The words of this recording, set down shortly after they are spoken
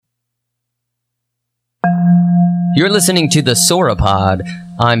You're listening to the Sauropod.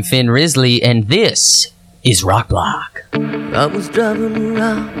 I'm Finn Risley, and this is Rock Block. I was driving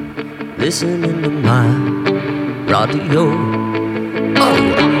around, listening to my radio.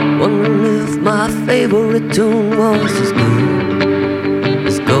 Oh, wondering if my favorite tune was as good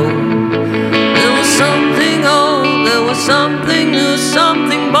as gold. There was something old, there was something new,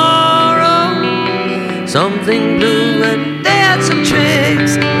 something borrowed, something blue, and they had some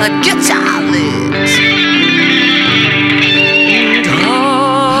tricks like guitar licks.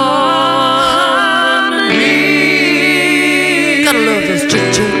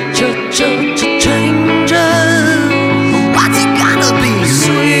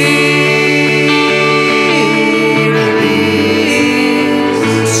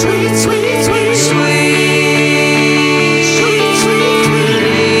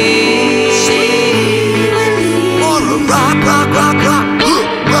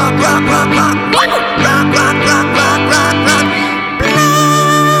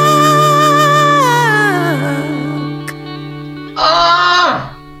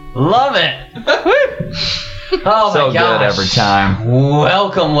 Love it. Oh so my gosh. good every time.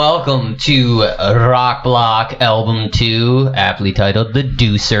 Welcome to Rock Block Album 2, aptly titled The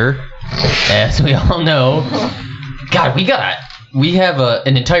Deucer, as we all know. God, we have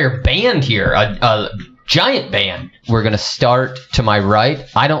an entire band here, a giant band. We're going to start to my right.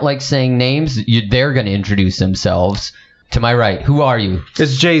 I don't like saying names. They're going to introduce themselves. To my right, who are you?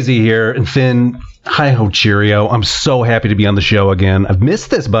 It's Jay-Z here, and Finn, hi-ho, cheerio. I'm so happy to be on the show again. I've missed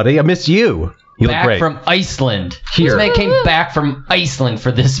this, buddy. I missed you. You look Back great. from Iceland. Here. This man came back from Iceland for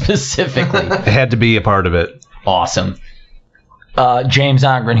this specifically. I had to be a part of it. Awesome. James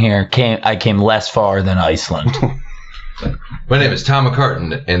Ongren here. I came less far than Iceland. My name is Tom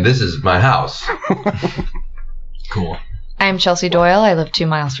McCartan, and this is my house. Cool. I'm Chelsea Doyle. I live 2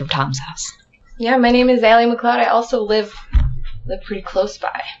 miles from Tom's house. Yeah, my name is Allie McLeod. I also live pretty close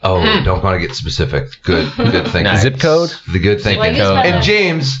by. Oh, don't want to get specific. Good thinking. Nice. Zip code? The good thinking. code. And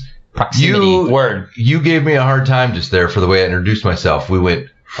James, Proximity. you gave me a hard time just there for the way I introduced myself. We went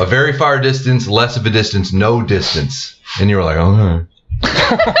a very far distance, less of a distance, no distance. And you were like, oh.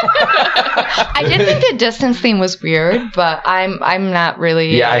 I did think the distance theme was weird, but I'm not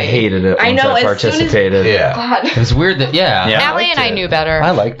really. Yeah, I hated it. I know, I as soon as- participated. Yeah. God. It was weird that, yeah. Allie and I knew better. I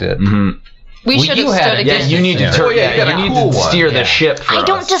liked it. Mm-hmm. We Well, should you have had stood it. a Yeah, distance. You need to Yeah. turn. Oh, yeah, you got a you need cool to one. steer Yeah. the ship. For I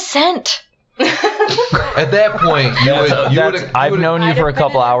don't us. dissent. At that point, I've known you for a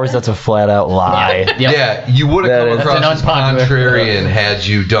couple hours. That's a flat out lie. Yep. Yeah, you would That have come is across an as unpopular- contrarian had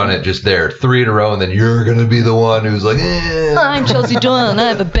you done it just there, 3 in a row, and then you're going to be the one who's like, I'm Chelsea Doyle, and I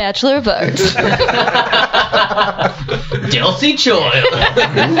have a Bachelor of Arts. Chelsea Doyle.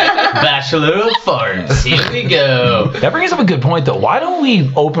 Bachelor of Farts. Here we go. That brings up a good point, though. Why don't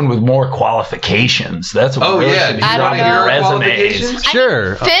we open with more qualifications? That's what oh, really yeah, should do be you I want don't to on hear your our resumes. qualifications?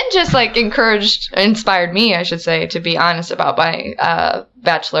 Sure. Finn just inspired me, I should say, to be honest about my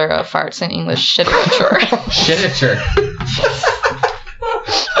Bachelor of Farts in English literature. Shittiture.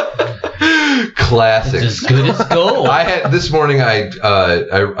 Classic. It's as good as gold. I had this morning.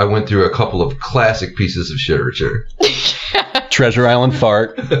 I went through a couple of classic pieces of literature. Treasure Island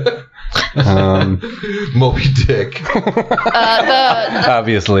fart. Moby Dick.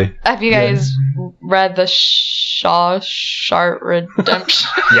 Obviously. Have you guys read the Shawshank Redemption?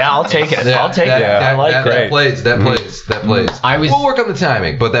 Yeah, I'll take it. I'll take it. I like that. that. That plays. That plays. That plays. We'll work on the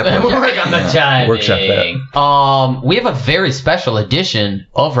timing, but that plays. Work on the timing. Workshop that. We have a very special edition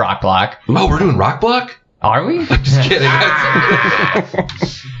of Rock Block. Oh, we're doing Rock Block? Are we? Just kidding.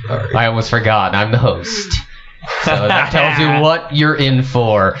 I almost forgot. I'm the host. So that tells you what you're in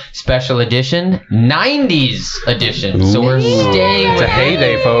for. Special edition, 90s edition. So we're staying It's with a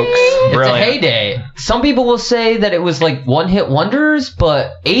heyday, folks. It's Brilliant. a heyday. Some people will say that it was like one-hit wonders,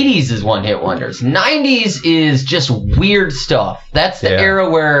 but 80s is one-hit wonders. 90s is just weird stuff. That's the era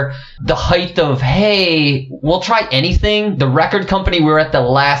where the height of, hey, we'll try anything. The record company, we were at the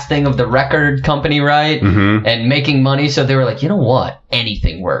last thing of the record company, right? Mm-hmm. And making money, so they were like, you know what?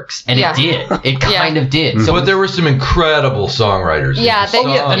 Anything works. And it did. It kind of did. So But there were some incredible songwriters. Yeah, the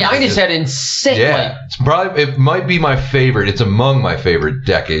 90s had insane. Yeah, it might be my favorite. It's among my favorite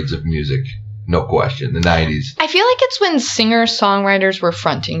decades of music, no question. The 90s. I feel like it's when singer-songwriters were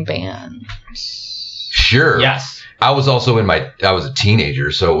fronting bands. Sure. Yes. I was also I was a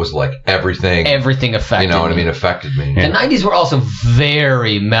teenager, so it was like everything Everything affected you know what I me. mean, affected me. The 90s were also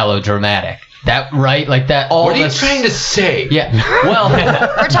very melodramatic. That right, like that. All What are you this- trying to say? Yeah. Well,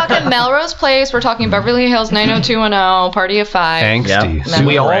 We're talking Melrose Place. We're talking Beverly Hills 90210, Party of Five. Angsty. Yep. Super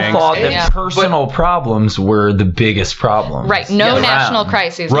We all angsty. thought that Yeah. personal problems were the biggest problem. Right. No Yeah. national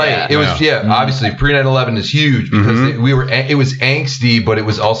crises. Right. Yeah. It was obviously pre 9/11 is huge because it was angsty, but it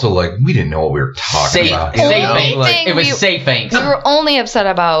was also like we didn't know what we were talking safe, about. safe Only angst. thing It was we- safe angst. We were only upset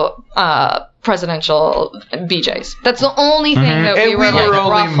about presidential BJs. That's the only thing that And we were like only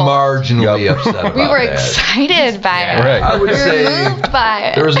ruffled. marginally upset about We were that. excited by it. Right. I would We were say moved by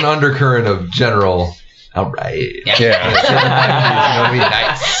it. there was an undercurrent of general. All right. Yeah. You know what I mean?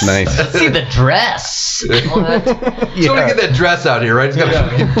 Nice. Nice. See the dress. Somebody get that dress out here, right? It's got a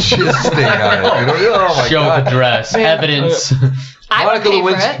fucking jizz sting on it. You know? Oh my Show god. the dress. Evidence. I would pay for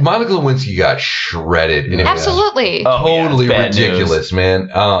it. Monica Lewinsky got shredded. And it was Absolutely. Totally bad news. ridiculous, man.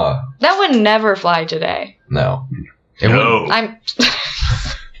 That would never fly today. No. I'm.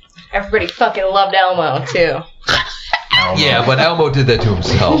 Everybody fucking loved Elmo too. Yeah, but Elmo did that to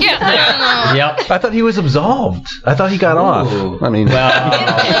himself. Yeah. I Yep. I thought he was absolved. I thought he got off. I mean,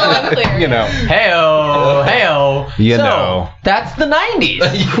 Well, Unclear. you know. heyo, heyo. You So, know. That's the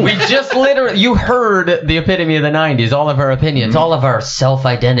 90s. We just literally, you heard the epitome of the 90s. All of our opinions, all of our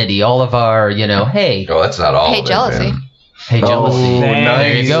self-identity, all of our, hey, Oh, that's not all. Hey, of it, jealousy. man. hey, jealousy.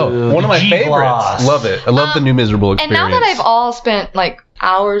 There you go. One of my G-gloss. favorites. Love it. I love the new miserable And experience. now that I've all spent like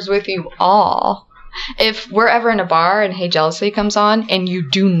hours with you all, if we're ever in a bar and Hey Jealousy comes on and you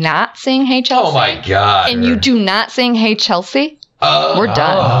do not sing Hey Chelsea, Oh my god. and you do not sing Hey Chelsea, we're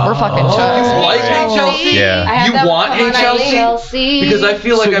done. We're fucking You chucked. like Hey Chelsea? Yeah. I have You that want one Hey on Chelsea? Because I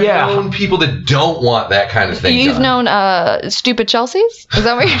feel like So, I've yeah. known people that don't want that kind of thing. You've done. known stupid Chelseas? Is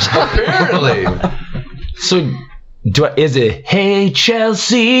that what you're talking about? Apparently. So, is it Hey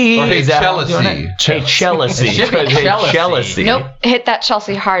Chelsea? Or Hey Is that how I'm Chelsea. doing it? Hey Chelsea. It should be Hey Chelsea. Chelsea. Nope. Hit that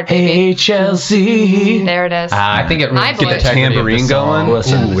Chelsea hard, baby. Hey Chelsea. There it is. I think it I ruins the believe- integrity of the tambourine song. going.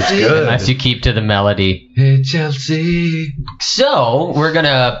 Listen. Ooh, it's good. Unless you keep to the melody. Hey, Chelsea. So, we're going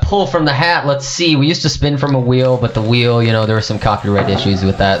to pull from the hat. Let's see. We used to spin from a wheel, but the wheel, there were some copyright issues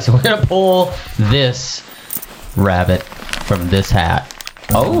with that. So, we're going to pull this rabbit from this hat.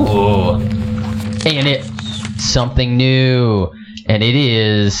 Oh. And it's something new. And it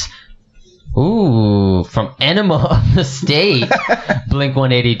is, from Enema of the State.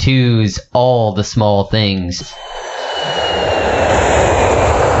 Blink-182's All the Small Things.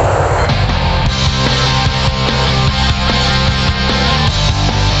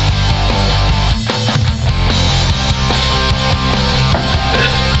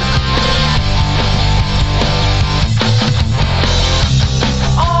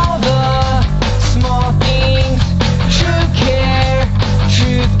 All the small things, true care,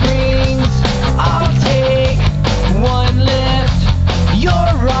 truth brings. I'll take one lift,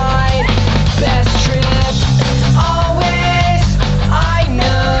 you're right, best trip. Always, I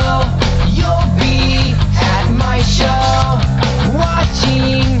know you'll be at my show,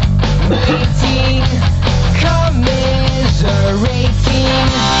 watching, waiting, commiserating.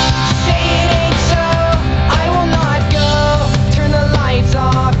 Say it ain't so, I will not go. Turn the lights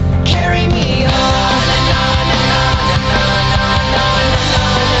off, carry me on.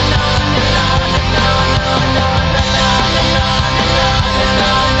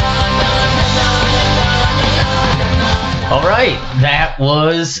 All right, that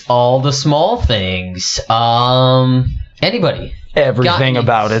was All the Small Things. Anybody? Everything Got-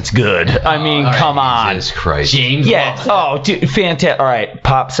 about it's good. I mean, all right, come on. Jesus Christ. James? Yeah. Oh, dude, fantastic. All right,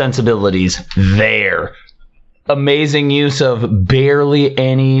 pop sensibilities there. Amazing use of barely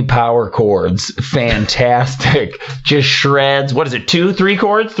any power chords. Fantastic. Just shreds. What is it? 2, 3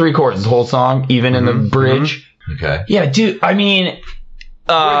 chords? 3 chords. The whole song, even in the bridge. Okay. Yeah, dude. I mean,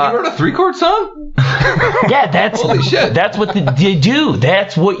 Wait, you wrote a 3-chord song? yeah, that's Holy shit. That's what they do.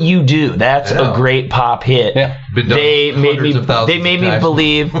 That's what you do. That's I know. a great pop hit. Yeah. Been done They made hundreds me. of thousands They made of me times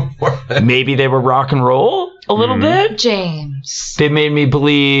believe before. maybe they were rock and roll a little bit. James. They made me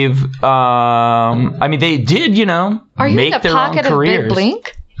believe. I mean, they did. Are you make in the their own pocket of careers. Big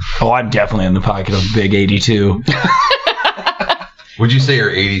Blink? Oh, I'm definitely in the pocket of Big 82. Would you say you're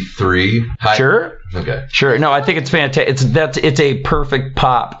 83? Sure, Okay. sure. No, I think it's fantastic. It's a perfect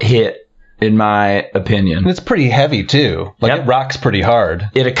pop hit in my opinion. And it's pretty heavy too. Like Yep. it rocks pretty hard.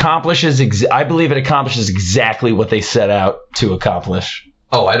 It accomplishes. I believe it accomplishes exactly what they set out to accomplish.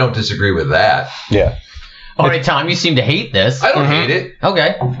 Oh, I don't disagree with that. Yeah. All right, Tom, you seem to hate this. I don't hate it.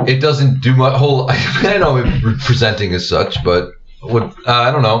 Okay. It doesn't do my whole. I know I'm presenting as such, but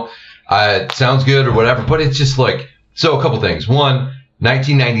I don't know. It sounds good or whatever, but it's just like so. A couple things. One,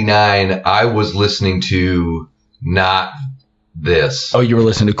 1999. I was listening to not this. Oh, you were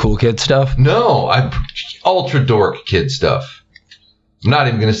listening to cool kid stuff? No, I'm ultra dork kid stuff. I'm not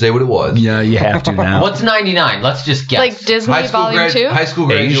even going to say what it was. Yeah, you have to now. What's 99? Let's just guess. Like Disney Volume 2? High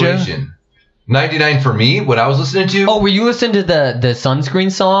school Asia? graduation. 99 for me, what I was listening to? Oh, were you listening to the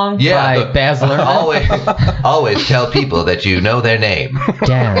sunscreen song by Baz Luhrmann? always tell people that you know their name. Or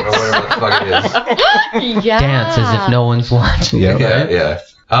Dance. whatever the fuck it is. Yeah. Dance as if no one's watching. Yeah. Yeah.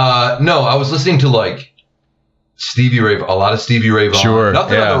 No, I was listening to like Stevie Ray, a lot of Stevie Ray Vaughan. Sure,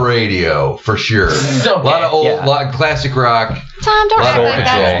 Nothing yeah. on the radio for sure. A lot of old, lot of classic rock. Tom, don't act Lot of like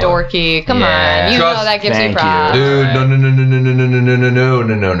that's control. dorky. Come Yeah. on. You Trust- know that gives Thank you props. Dude,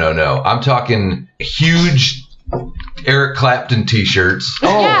 no. I'm talking huge Eric Clapton t-shirts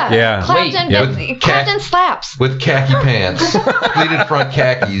Yeah. Clapton, Wait, Clapton slaps. with khaki pants, pleated front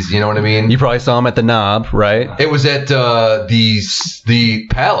khakis. You know what I mean? You probably saw him at the Knob, right? It was at the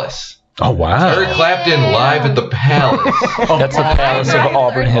Palace. Oh wow. Eric Clapton live at the Palace. That's the Palace of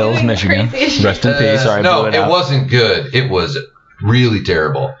Auburn Hills, Michigan. Rest in peace. Sorry, I no, blew it out. wasn't good. It was really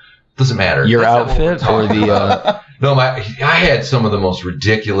terrible. Doesn't matter. Your That's not what we're outfit or talking the about. No, I had some of the most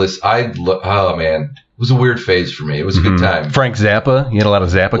ridiculous. Oh man, it was a weird phase for me. It was a good time. Frank Zappa. You had a lot of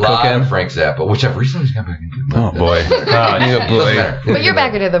Zappa A lot cooking. of Frank Zappa, which I've recently got back into. Oh boy. Doesn't matter. But you're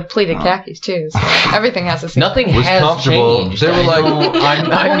back into the pleated khakis too, so everything has to see. Nothing Was has comfortable. changed. They were like-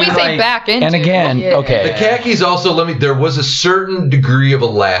 When we say back into. And again, yeah. okay. The khakis also there was a certain degree of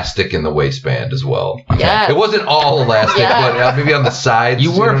elastic in the waistband as well. Yes. It wasn't all elastic, Yes. but maybe on the sides. You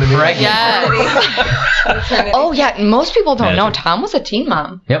were know what I mean? pregnant. Yes. Oh yeah, most people don't know Tom was a teen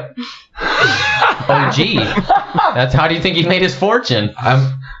mom. Yep. OG. That's how do you think he made his fortune?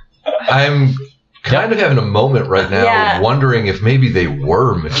 I'm kind of having a moment right now, Yeah. wondering if maybe they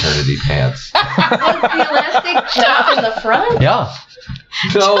were maternity pants. Was the elastic top in the front? Yeah.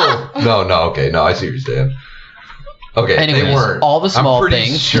 No. Okay, no, I see what you're saying. Okay, Anyways, they weren't. all the small I'm pretty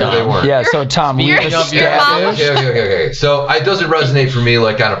things, sure Tom. they weren't. Yeah, so Tom, we You're- have you're mom. Okay. So it doesn't resonate for me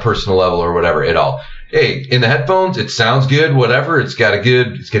like on a personal level or whatever at all. Hey, in the headphones, it sounds good, whatever. It's got a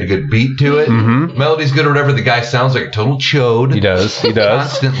good beat to it. Mm-hmm. Melody's good or whatever. The guy sounds like a total chode. He does.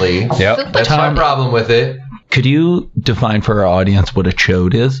 Constantly. Yep. That's Tom- my problem with it. Could you define for our audience what a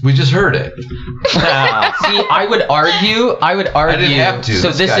chode is? We just heard it. See, I would argue. I didn't have to. So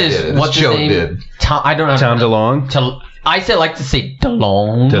This this guy did is it. what's This his Joe name? did. Tom. I don't know. Tom DeLonge. I like to say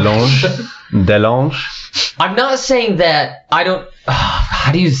DeLonge. DeLonge. I'm not saying that I don't.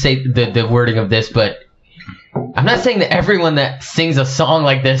 How do you say the wording of this? But I'm not saying that everyone that sings a song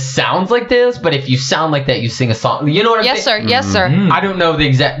like this sounds like this. But if you sound like that, you sing a song. You know what I'm Yes, saying? sir. Yes, sir. I don't know the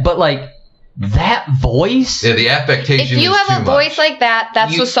exact, but like that voice. Yeah, the affectation. If you is have too a voice much. like that,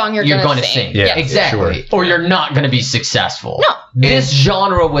 that's the song you're gonna sing. Yeah, exactly. Or you're not going to be successful. No. This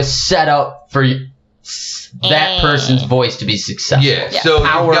genre was set up for that person's voice to be successful. Yeah, so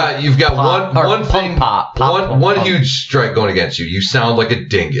Power you've got pop, or one punk thing, pop, one punk. huge strike going against you. You sound like a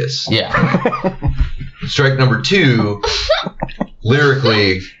dingus. Yeah. Strike number 2,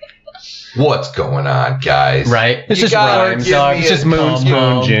 lyrically, what's going on, guys? Right. It's You just gotta rhymes. give me It's just a-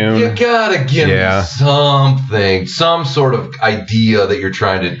 Moon, June. You gotta give Yeah. me something, some sort of idea that you're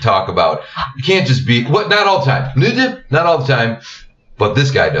trying to talk about. You can't just be not all the time. Not all the time, but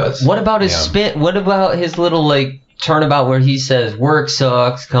this guy does. What about his spin? What about his little like turnabout where he says "work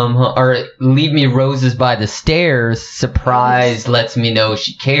sucks, come home," or "leave me roses by the stairs"? Surprise lets me know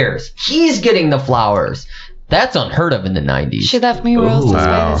she cares. He's getting the flowers. That's unheard of in the 90s. She left me roses by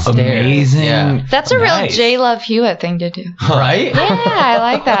wow. the stairs. Amazing. Yeah. That's a real Nice. J. Love Hewitt thing to do. Right? Yeah, I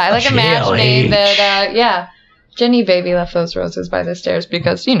like that. I like imagining JLH. that. Jenny Baby left those roses by the stairs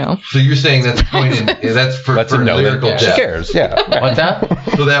because So you're saying that's pointing, that's for That's a no. lyrical She depth. cares. Yeah. What's that?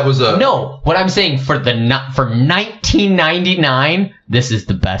 So that was a No, what I'm saying for 1999, this is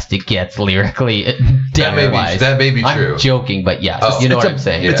the best it gets lyrically, demo-wise. that may be true. I'm joking, but yes, Oh. you know It's what I'm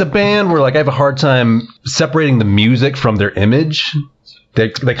saying. It's a band where like I have a hard time separating the music from their image. They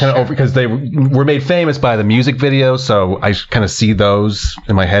kind of over because they were made famous by the music video, so I kind of see those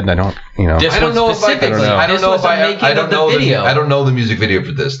in my head, and I don't, This I don't one know if specifically. I don't This know was if a making I don't of the know video. I don't know the music video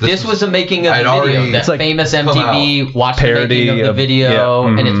for this. This was a making of I'd the video. already- That It's like famous come MTV watch the Parody making of the of- video,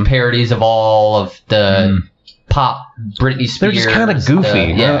 yeah, and it's parodies of all of the pop Britney Spears. They're just kind of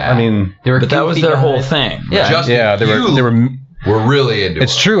goofy. yeah, I mean, they were But that was goofy their guys. whole thing. Yeah. Justin, yeah, they you were. were really into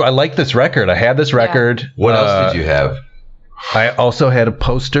It's it. true. I like this record. I had this record. What else did you have? I also had a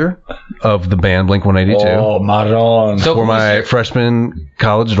poster of the band Blink-182 Oh, Maron. So for who's my your- freshman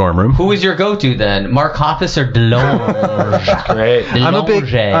college dorm room. Who is your go-to then? Mark Hoppus or DeLonge? Great.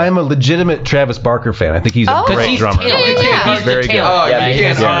 I'm a legitimate Travis Barker fan. I think he's a Oh. 'Cause great he's drummer. talented. Yeah. He's very good. Oh, Yeah, you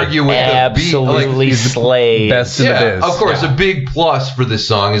can't he's argue with the beat. Like, Absolutely slayed. Best in the yeah, biz. of course. A big plus for this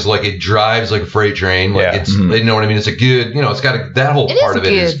song is like it drives like a freight train. Like Yeah. it's, you know what I mean. It's a good, you know, it's got that whole It part is of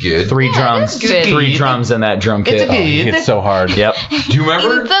it is good. good. Three Yeah, drums. that's good. 3 drums in that drum kit. It's so hard. Yep. Do you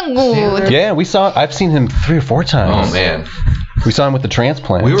remember? The good. Yeah, I've seen him 3 or 4 times. Oh man, We saw him with the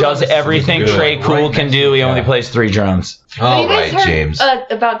transplant. We were- Does everything Good. Trey Cool Right can next do. to He it, only yeah. plays 3 drums. All you guys right, heard, James.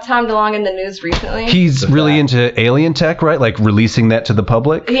 about Tom DeLonge in the news recently? He's really into alien tech, right? Like releasing that to the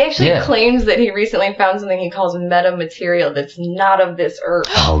public. He actually Yeah. claims that he recently found something he calls meta material that's not of this earth.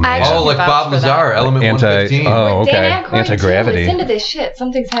 Oh I man. actually Oh, like vouch Bob for that. Lazar, Element 115. Oh, okay. Dan Aykroyd Anti-gravity. too. It's into this shit.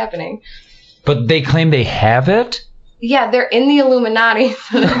 Something's happening. But they claim they have it? Yeah, they're in the Illuminati.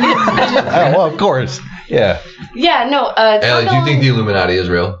 Oh, well, of course. Yeah. Yeah, no. Ellie, do you think the Illuminati is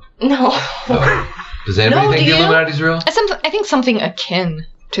real? No. Oh. Does anybody No, think do the you? Illuminati is real? I think something akin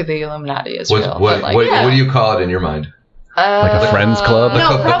to the Illuminati is What, real. what, but like, what, yeah. what do you call it in your mind? Like a friends club?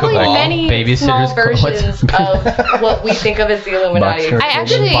 No, the probably cabal? many Babysitters small club. versions of what we think of as the Illuminati. Boxcar I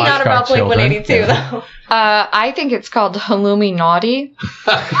actually- children. Not about Boxcar Blink-182 children. though. I think it's called Illuminati. Dude,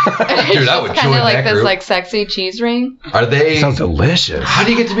 that would It's kind join of like that this group. like sexy cheese ring. Are they? Sounds delicious. How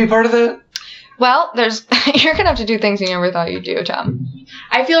do you get to be part of that? Well, there's you're gonna have to do things you never thought you'd do, Tom.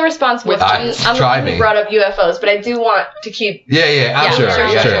 I feel responsible. With I'm cheese. the Try one who me. brought up UFOs, but I do want to keep. Yeah, I'm Yeah, sure. sure,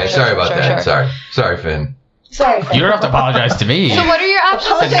 yeah, sure, yeah. sure, Sorry about sure, that. sure. Sorry, Finn. Sorry. You don't have to apologize to me. So what are your options?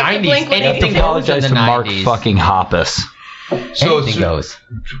 Apologize The to 90s. Blink-182. Anything You have to apologize in to the Mark 90s. fucking Hoppus. So, Anything goes.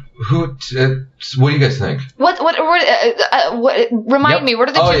 Who? What do you guys think? What remind Yep. me? What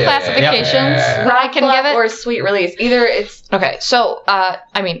are the Oh, two yeah, yeah, classifications yeah. that I can Rock give it? or sweet release. Either it's Okay, so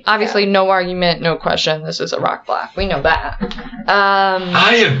I mean, obviously, no argument, no question. This is a rock block. We know that.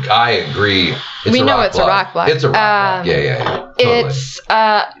 I agree. It's We a know rock it's a rock block. It's a rock block. Yeah. Totally.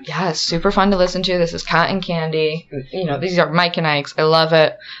 It's super fun to listen to. This is Cotton Candy. You know, these are Mike and Ike's. I love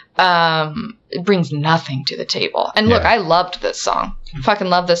it. It brings nothing to the table. And look, Yeah. I loved this song. Fucking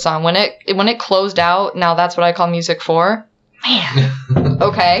love this song. When it closed out, now that's what I call music for. Man.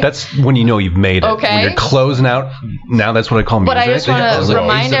 Okay. That's when you know you've made it. Okay. When you're closing out, now that's what I call music. But I just Yeah, want it was to like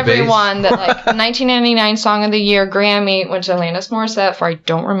remind Ace of Base. everyone that like 1999 Song of the Year Grammy went to Alanis Morissette for I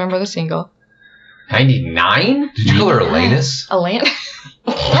don't remember the single. 99? Did you call her Elanus? Elaine.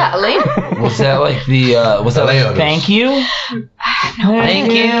 Yeah, Elaine. Was that like the, was that Leonis. like, thank you?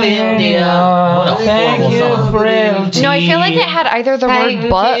 Thank you, India. What a horrible song. No, I feel like it had either the word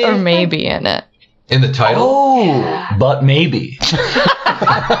but or maybe in it. In the title? Oh, but maybe.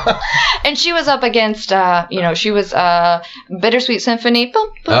 And she was up against, she was Bittersweet Symphony.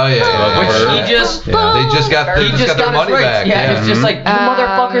 Oh, yeah. Which he just... They just got He just their got money his rights. back. Yeah, it's just like, you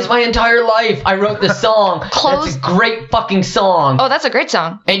motherfuckers, my entire life, I wrote this song. Close- That's a great fucking song. Oh, that's a great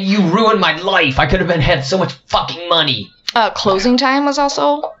song. And you ruined my life. I could have had so much fucking money. Closing Time was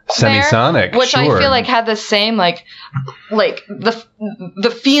also Semisonic, there, which sure. I feel like had the same like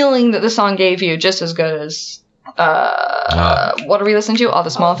the feeling that the song gave you just as good as what are we listening to? All the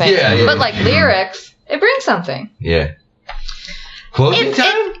Small Things. Yeah. But like lyrics, it brings something. Yeah. Closing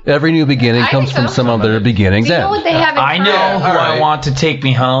time? Every new beginning I comes think from so. some other beginning's Do you know end. what they have in I know common? who all I right. want to take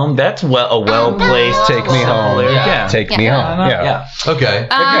me home. That's a well-placed. Take me home. Yeah. Take me Yeah. home. Yeah. Yeah. Okay.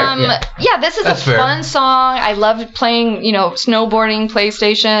 Yeah, this is That's a fair. fun song. I loved playing, snowboarding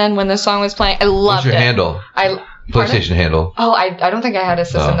PlayStation when this song was playing. I loved What's your it. handle? Pardon? PlayStation handle. Oh, I don't think I had a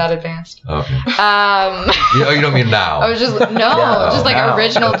system Oh. that advanced. Okay. I You don't mean now. was just just like no.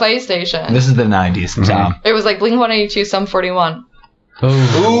 original PlayStation. This is the 90s, Tom. It was like Blink-182, Sum 41.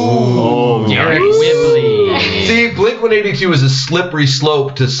 Ooh. Derek Whibley. See, Blink-182 is a slippery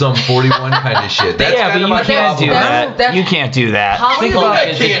slope to some 41 kind of shit. That's Yeah, kind but of you my can't do problem. that. You can't do that. Think about about it. it.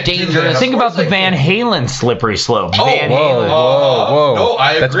 I It's a can't do dangerous. that. Think about the Of course I Van Halen slippery slope. Oh, Van Whoa, Halen. whoa. No,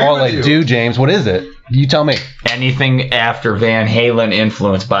 I That's agree all with I you. do, James. What is it? You tell me. Anything after Van Halen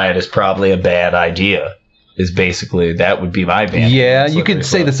influenced by it is probably a bad idea. Is basically that would be my Van Halen Yeah, you slippery could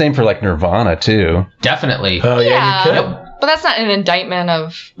say slope. the same for like Nirvana too. Definitely. Oh yeah, you could. Yep. But that's not an indictment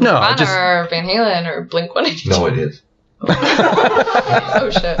of No, Nirvana just- or Van Halen or Blink-182. No, it is. Oh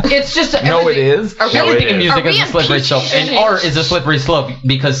shit. It's just No, it is. Are we- No, it everything in is. music Are is we a slippery slope, and impeaching? art is a slippery slope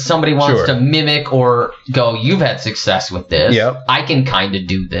because somebody wants Sure. to mimic or go, "You've had success with this. Yep. I can kind of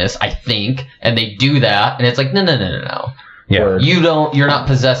do this, I think," and they do that, and it's like, no. Yeah. You're not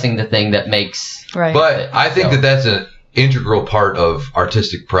possessing the thing that makes. Right. But I think that that's an integral part of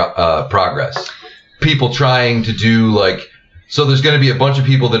artistic progress. People trying to do like So there's going to be a bunch of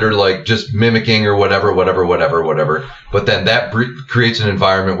people that are like just mimicking or whatever. But then that creates an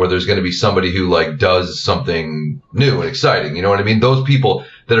environment where there's going to be somebody who like does something new and exciting. You know what I mean? Those people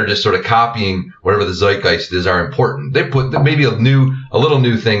that are just sort of copying whatever the zeitgeist is are important. They put maybe a little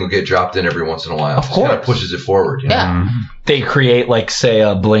new thing will get dropped in every once in a while. Of course. It kind of pushes it forward. You know? Yeah. They create like say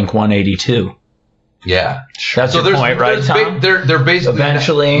a Blink 182. Yeah. That's your point, right, Tom? They're basically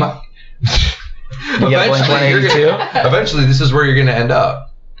Eventually. Eventually, this is where you're going to end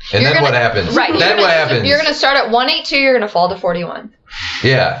up. And then what happens? Right. Then what happens? You're going to start at 182, you're going to fall to 41.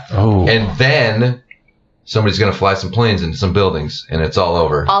 Yeah. Oh. And then somebody's going to fly some planes into some buildings, and it's all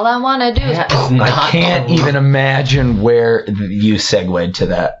over. All I want to do is... I can't even imagine where you segued to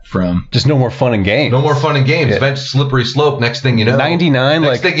that from. Just no more fun and games. No more fun and games. Eventually, slippery slope. Next thing you know, 99.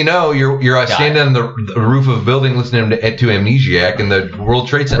 Next thing you know, you're standing on the roof of a building listening to Amnesiac, and the World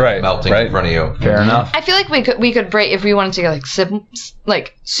Trade Center melting in front of you. Fair enough. I feel like we could break, if we wanted to get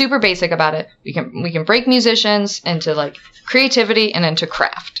like super basic about it, we can break musicians into like creativity and into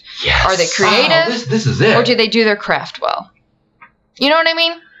craft. Yes. Are they creative? This is it. Or do they do their craft well? You know what I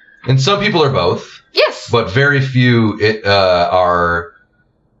mean? And some people are both. Yes. But very few are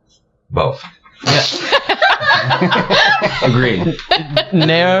both. Agreed.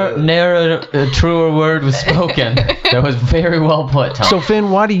 Ne'er a truer word was spoken. That was very well put, Tom. So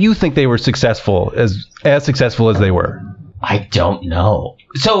Finn, why do you think they were successful as successful as they were? I don't know.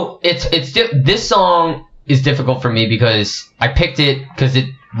 So this song is difficult for me because I picked it because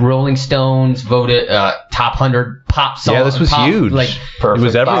Rolling Stones voted top 100 pop song. Yeah, this was huge. Like it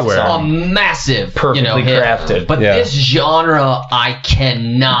was everywhere. A massive, perfectly hit. crafted. But this genre, I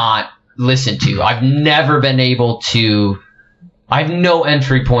cannot listen to. I've never been able to. I have no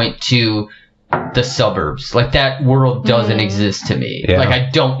entry point to the suburbs. Like that world doesn't exist to me. Yeah. Like I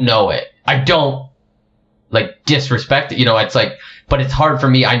don't know it. I don't like disrespect it. It's like, but it's hard for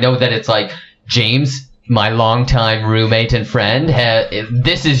me. I know that it's like James, my longtime roommate and friend,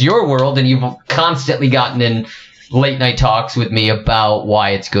 this is your world, and you've constantly gotten in late night talks with me about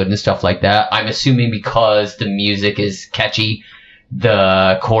why it's good and stuff like that. I'm assuming because the music is catchy,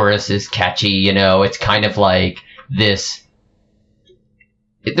 the chorus is catchy, it's kind of like this.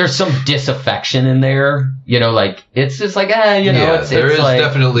 There's some disaffection in there, like it's just like it's there is like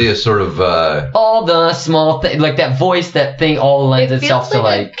definitely a sort of all the small thing, like that voice, that thing, all lends itself to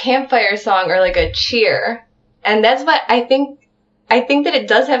like a campfire song or like a cheer, and that's what I think. I think that it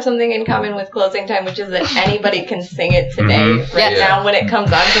does have something in common with Closing Time, which is that anybody can sing it today, now when it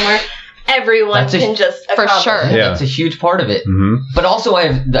comes on somewhere. Everyone can just accomplish. Yeah. That's a huge part of it. But also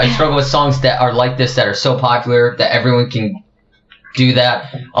I struggle with songs that are like this, that are so popular that everyone can do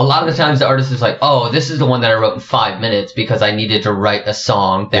that. A lot of the times the artist is like, oh, this is the one that I wrote in 5 minutes because I needed to write a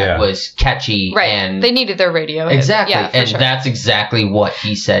song that was catchy. Right. And they needed their radio hit. Exactly. Yeah, and that's exactly what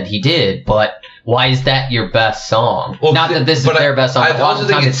he said he did. But why is that your best song? Well, not that this is their best song. I also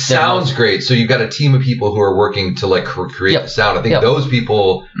think it sounds great. So you've got a team of people who are working to like create the sound. I think those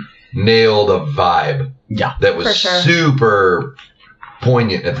people nailed a vibe. Yeah. That was super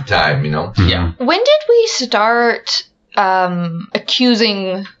poignant at the time, Yeah. When did we start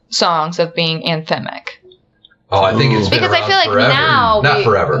accusing songs of being anthemic? Oh, I think it's been because I feel like forever. now Not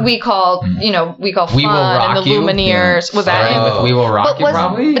forever. we call Fun We Will and the Rock You. Lumineers. Was that with We Will Rock You,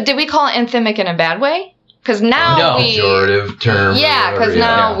 probably? But did we call it anthemic in a bad way? Because now we pejorative term. Yeah, because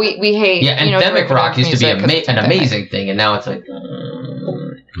now we hate. Yeah, anthemic rock used to be an amazing thing, and now it's like.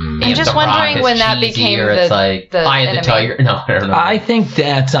 I'm just wondering when that became the Eye of the Tiger. No, I don't know. I think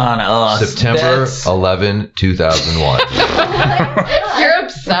that's on us. September 11, 2001. You're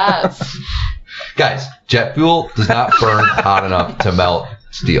obsessed. Guys, jet fuel does not burn hot enough to melt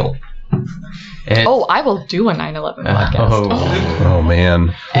steel. I will do a 9/11 podcast. Oh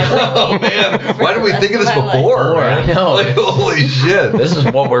man. Oh man. Why didn't we think of this before? I know. Like, holy shit. This is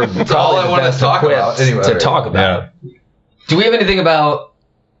what we're That's all I want to talk about. Anyway, to talk about. Do we have anything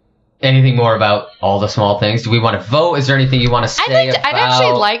more about all the small things? Do we want to vote? Is there anything you want to say about? I'd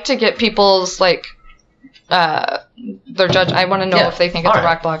actually like to get people's their judge. I want to know if they think it's a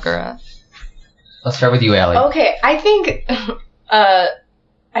rock block or a. Let's start with you, Allie. Okay, I think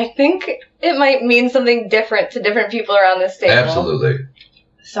it might mean something different to different people around this table. Absolutely.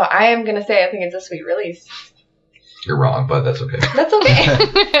 So I am gonna say I think it's a sweet release. You're wrong, but that's okay. That's okay.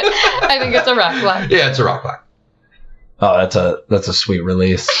 I think it's a rock block. Yeah, it's a rock block. Oh, that's a sweet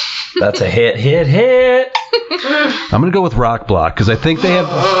release. That's a hit. I'm gonna go with Rock Block because I think they have.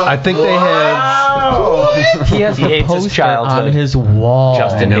 He has the poster on his wall.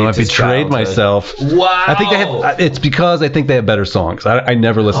 I know I betrayed myself. Wow. I think they have. It's because I think they have better songs. I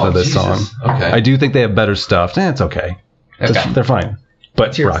never listen to this song. Okay. I do think they have better stuff. It's okay. Okay. They're fine.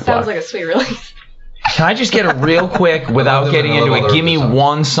 But rock Sounds block. like a sweet release. Can I just get a real quick, without them getting and I into love it, other give me songs.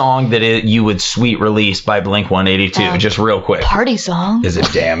 one song that you would sweet release by Blink-182, just real quick. Party song. Is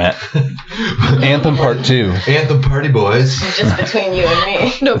it Damn It? Anthem Part 2. Anthem Party Boys. Just between you and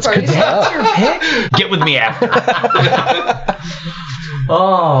me. No party song. Get with me after.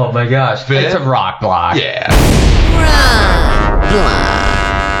 Oh my gosh. Finn? It's a rock block. Yeah.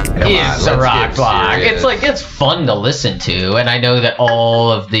 It's a let's rock get block. serious. It's like it's fun to listen to, and I know that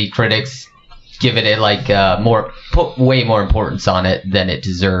all of the critics give it like put way more importance on it than it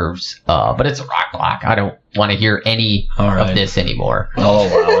deserves. But it's a rock block. I don't want to hear any of this anymore. I'll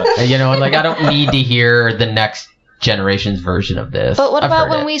allow it. You know, like I don't need to hear the next generation's version of this. But what I've about heard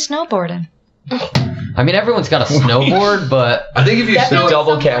when it. we snowboarded? I mean, everyone's got a snowboard, but I think if you Definitely still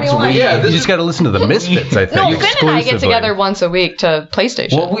double caps somebody weed. Yeah, You this just is got to listen to the Misfits, I think. No, Finn and I get exclusively. together once a week to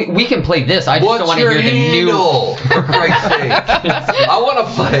PlayStation. well, we can play this. I just don't what's want to your hear the new. handle? For Christ's sake. I want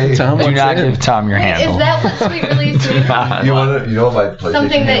to play. Tom, Do what's not in? give Tom your handle. Is that what sweet release means? You know what my PlayStation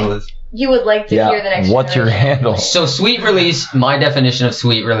Something that- handle is? You would like to hear the next What's your generation. handle? So sweet release, my definition of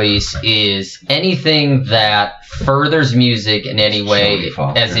sweet release is anything that furthers music in any way,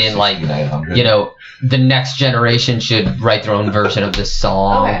 as in like, you know, the next generation should write their own version of this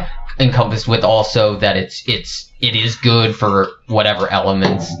song, Okay. encompassed with also that it is good for whatever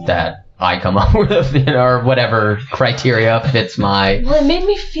elements that I come up with, you know, or whatever criteria fits my. Well, it made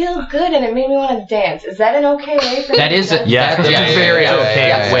me feel good and it made me want to dance. Is that an okay way for That me is to Yeah, that's Yeah, a very yeah, okay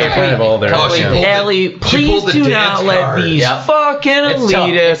yeah, way yeah, for yeah. All there. Oh, she pulled the- Ellie, she please pulled the do dance not let card. these Yep. fucking It's tough.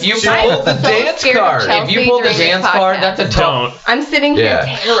 elitists. If you I'm pulled the so dance scared of card. Chelsea If you pull the during this dance card, podcast. that's a tough. I'm sitting here Yeah.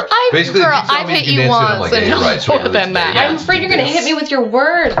 terrified. Basically, if you Girl, tell I've me hit you you can dance to it, I'm once like, and yeah, no you're right, sweet more than release, that. yeah. I'm afraid you're going to hit me with your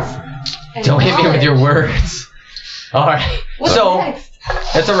words. Don't hit me with your words. All right. What's so next?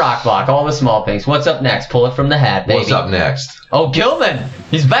 it's a rock block. All the small things. What's up next? Pull it from the hat, baby. What's up next? Oh, Gilman.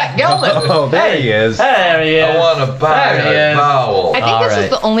 He's back. Gilman. Oh, there he is. There he is. I want to buy There he a is. vowel. I think All this right. is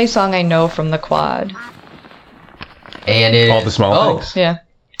the only song I know from the quad. And it, All the small things. Yeah.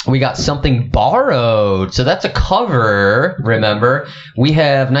 We got Something Borrowed. So that's a cover, remember? We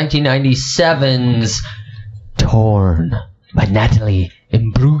have 1997's Torn by Natalie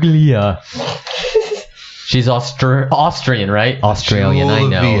Imbruglia. She's Austrian, right? Australian, I Jewel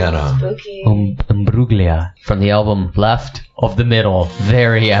of know. Vienna. Spooky. Imbruglia from the album Left of the Middle.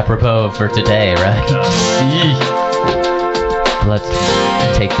 Very apropos for today, right?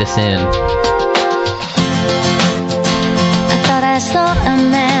 Let's take this in. I thought I saw a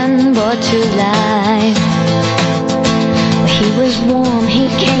man brought to life. He was warm, he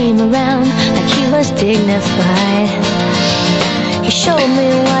came around like he was dignified. He showed me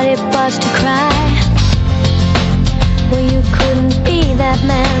what it was to cry. Well, you couldn't be that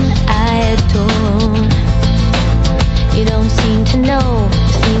man I adore. You don't seem to know,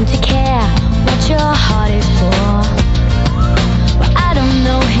 seem to care what your heart is for. Well, I don't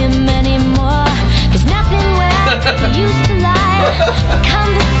know him anymore. There's nothing where he used to lie. The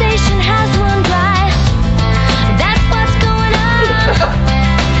conversation has run dry. That's what's going on.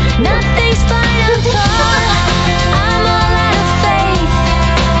 Nothing's fine at all. I'm all out of faith.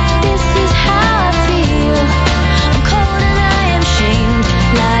 This is how I feel. I'm cold and I am shamed,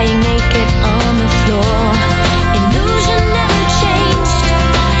 lying naked on the floor. Illusion never changed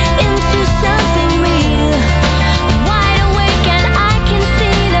into something real. I'm wide awake and I can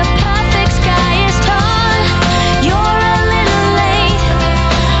see the perfect sky is tall. You're a little late.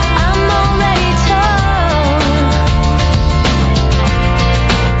 I'm already told.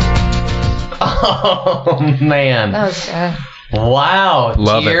 Oh, man. That was good. Wow.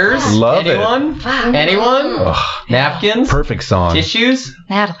 Love it. Tears? Love it. Anyone? Anyone? Ugh, Napkins? perfect song. Tissues?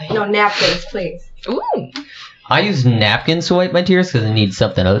 Natalie. No, napkins, please. Ooh. I use napkins to wipe my tears because I need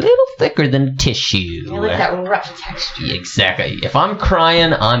something a little thicker than tissue. I like that rough texture. Exactly. If I'm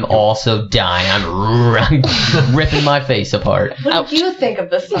crying, I'm also dying. I'm ripping my face apart. What do you think of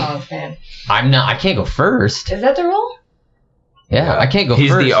the song, man? I can't go first. Is that the rule? Yeah, I can't go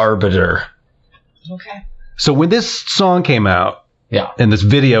He's first. the arbiter. Okay. So when this song came out, Yeah. and this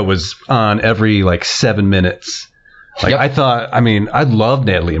video was on every like 7 minutes, like Yep. I loved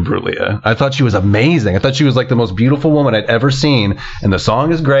Natalie Imbruglia. I thought she was amazing. I thought she was like the most beautiful woman I'd ever seen. And the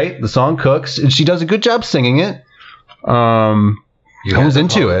song is great. The song cooks, and she does a good job singing it. I was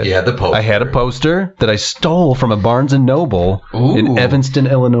into it. You had the poster. I had a poster that I stole from a Barnes and Noble Ooh. in Evanston,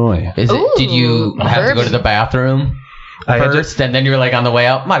 Illinois. Is it? Did you Ooh, have to go verbs. to the bathroom I had first, and then you were like on the way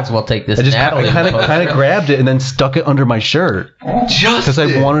out? Might as well take this. I just Natalie kind poster. of grabbed it and then stuck it under my shirt because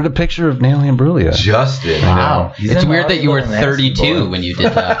I wanted a picture of Natalie Imbruglia. Justin. Wow. He's It's an weird that you were honorable 32 boy. when you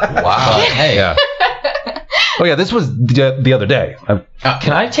did that. Wow. But, hey. Yeah. Oh yeah, this was the other day.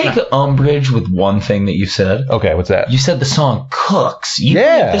 Can I take umbrage with one thing that you said? Okay, what's that? You said the song cooks. You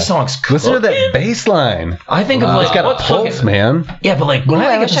Yeah. think the song's cooking? Listen to that bass line. I think of like It's got a what's pulse, cooking? man. Yeah, but like when Ooh, I I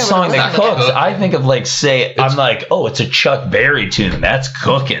think of wish a I song would've that listened cooks, to that. I think of like I'm like, oh, it's a Chuck Berry tune. That's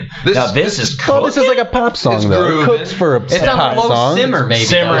cooking. This is Well, cooking. this is like a pop song It's though. It grooving. cooks for a It's on pop the low song. simmer, maybe.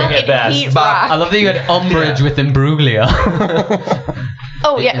 Simmering though. at best. Heat Bob. I rock. love that you had umbrage with Imbruglia.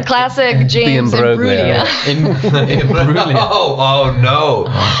 Oh yeah, classic James Imbruglia. Imbruglia. Imbruglia. Oh no.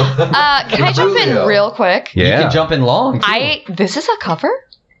 Can I jump in Imbruglia. real quick? You Yeah, can jump in long. Too. This is a cover.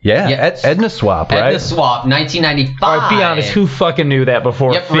 yeah. Yes. Edna Swap, right? Edna Swap, 1995. All right, be honest. Who fucking knew that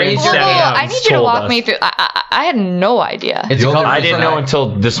before? Yep, Finn raise sat your Well, hand. down I and need you to told walk us? me through. I had no idea. It's The a only cover I didn't from know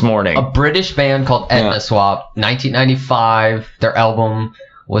until this morning. a British band called Edna Yeah. Swap, 1995. Their album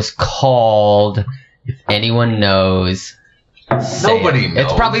was called, if anyone knows, say Nobody it. knows.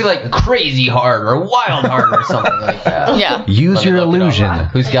 It's probably like Crazy Heart or Wild Heart or something like that. Yeah. Use Let me your look it up. illusion.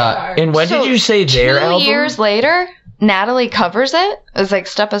 Who's got? And when So, did you say their 2 album? years later, Natalie covers it. It's like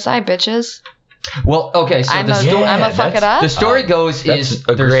step aside, bitches. Well, okay, so I'm the a, story. I'm a fuck it up. The story goes That's is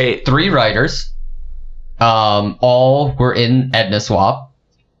a there's great- 3 writers. All were in Edna Swap.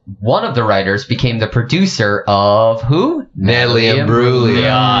 One of the writers became the producer of who? Natalie Imbruglia.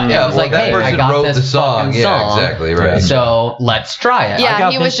 Yeah, it was like, that hey, I person got wrote this the song. fucking Yeah, song. exactly. Right. So let's try it. Yeah,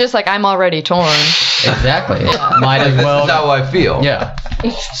 got he was this- just like, I'm already torn. Exactly. Might as This well. is how I feel. Yeah.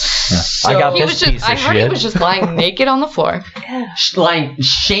 I got He this was just. piece I of heard he shit. was just lying naked on the floor. Lying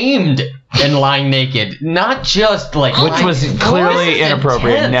shamed and lying naked, not just like Which was clearly This is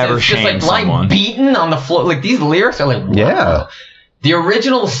inappropriate. intense. Never It's just shamed like lying someone. beaten on the floor. Like these lyrics are like wow. Yeah. The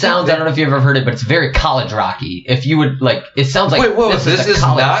original sounds, I don't know if you've ever heard it, but it's very college rocky. If you would like, it sounds like Wait, whoa, this a is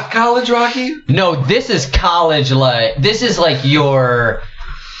college. not College Rocky? No, this is college. Like this is like you're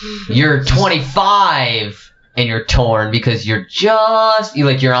 25 and you're torn because you're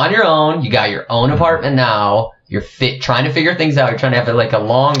on your own. You got your own apartment now. You're trying to figure things out. You're trying to have like a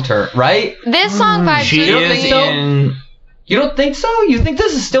long term, right? This song vibes She with is me. in. You don't think so? You think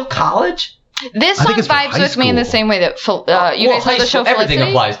this is still college? This I song think it's for vibes high with me in the school. same way that you Well, guys know high the show school, everything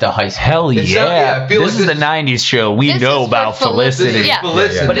Felicity? applies to high school. Hell It's yeah! not- yeah, I feel This like is the this- '90s show. We This know is for about Felicity. Felicity. Yeah.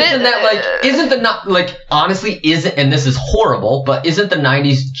 Felicity. But isn't that like isn't the not like honestly isn't and this is horrible, but isn't the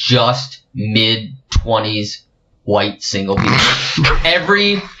 90s just mid 20s white single people?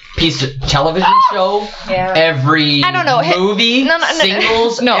 Every piece of television show, Yeah. every I don't know. movie, No,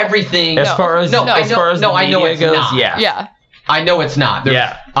 singles, no. everything. As far as No, I as know- far as no, the I know media it's goes, not. yeah. Yeah. I know it's not.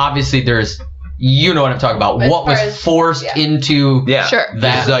 Yeah. Obviously there's you know what I'm talking about. As What far was as- forced yeah. into Yeah. Sure.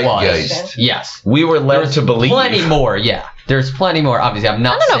 that Zeitgeist. was. Yes. We were led There's to believe. plenty more, yeah. There's plenty more. Obviously, I'm I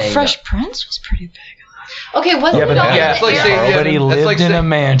not don't know. saying Fresh that- Prince was pretty big. Okay, wasn't Yeah, but it all that it's like the saying- era? Nobody that's lived like in a saying-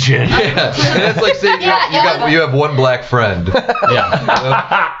 mansion. Yeah. And that's like saying you have one black friend.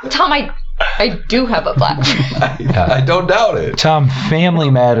 Yeah. Tom, I do have a black. I don't doubt it. Tom,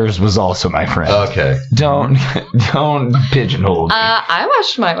 Family Matters was also my friend. Okay. Don't pigeonhole me. I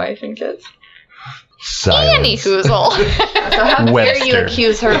watched My Wife and Kids. Silence. Annie Hoozle. So how dare you Webster.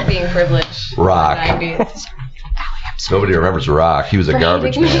 accuse her of being privileged? Rock. 90s. Nobody remembers Rock. He was a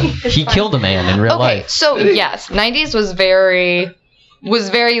garbage man. He killed a man in real Okay, life. so yes, 90s was very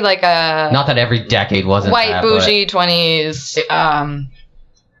like a Not that every decade wasn't white that, bougie 20s. I'm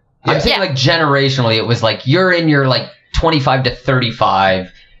saying Yeah. like generationally, it was like you're in your like 25 to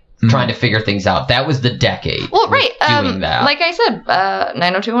 35 trying to figure things out. That was the decade. Well, was right. Doing that. Like I said,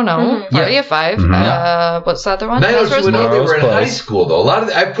 90210, Party of 5. Mhm. What's the other one? 90210, they were in Rose high Place. school though. A lot of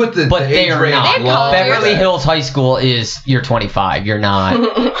I put the but they age are range not. They have college Beverly years. Hills High School is you're 25. You're not.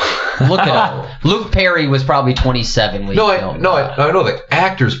 Look it up. Luke Perry was probabably 27 when No, he I filmed no, that. I know the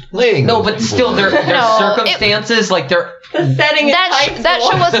actors playing. No, those but people still, were- their No, circumstances, like they're. The setting is high That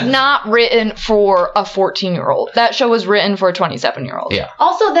school. show was not written for a 14-year-old. That show was written for a 27-year-old. Yeah.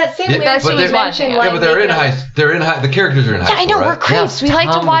 Also, that same Yeah, lyrics but you they're- mentioned. yeah, Yeah, like, but they're in making high. They're in high. The characters are in high Yeah, I school, know, we're right? creeps. Yeah, we like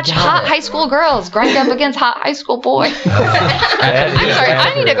to Tom, watch we got hot it. high school girls grind up against hot high school boys. That I'm is sorry,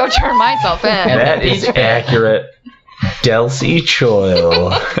 I need to go turn myself in. That is accurate. Delcy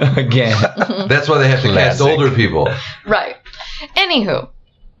Choil again. That's why they have to cast Classic. older people. Right. Anywho,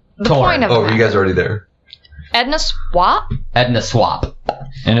 the Torn. point of Oh, the were you guys already there? Edna Swap, Edna Swap.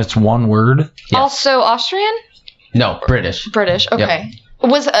 And it's one word. Yes. also Austrian, No, British. British. Okay.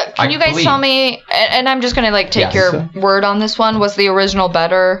 Was can I you guys believe- tell me? And I'm just gonna like take Yes. your word on this one. Was the original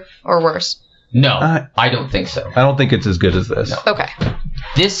better or worse? No, I don't think so. I don't think it's as good as this. Okay.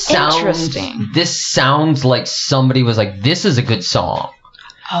 This sounds Interesting. This sounds like somebody was like, "This is a good song,"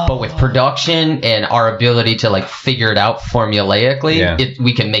 But with production and our ability to like figure it out formulaically,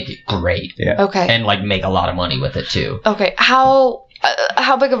 we can make it great. Yeah. Okay. And like make a lot of money with it too. Okay. How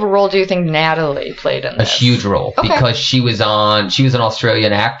big of a role do you think Natalie played in A this? huge role because she was an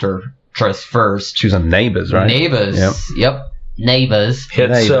Australian actress first. She was on Neighbours, right? Neighbours. Yep. Neighbours. Hit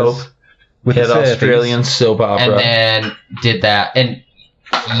Neighbours. soap. With Hit the Australian soap opera. And then did that. And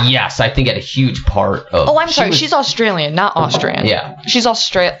yes, I think had a huge part of. Oh, I'm sorry. She's Australian, not Austrian. Yeah. She's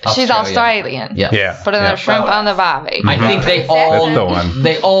She's Australian. Yeah. Yeah. Putting the shrimp on the barbie. I think That's the one.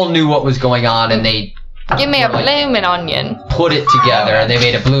 they all knew what was going on and they Give me a bloomin' onion. put it together and they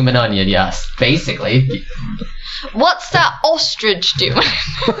made a bloomin' onion. Yes, basically. What's that ostrich doing?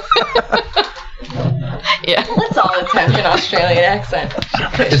 Yeah. Let's all attempt an Australian accent.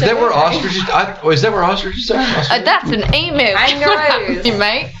 Is that where ostriches? Is that where ostriches are? That's an emu. I know. You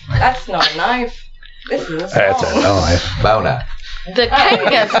mate. That's not a knife. This is a song. That's it. Oh, Bauna. The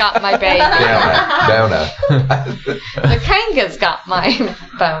kanga's got my baby. Bauna. The kanga's got my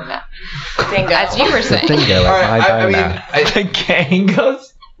boner. Dingo. As you were saying. All right. I mean, the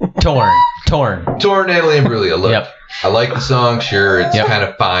Kangas? Torn. Torn Natalie Imbruglia. Look, Yep. I like the song. Sure, it's kind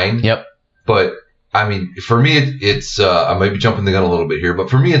of fine. Yep. But I mean, for me, it's I might be jumping the gun a little bit here, but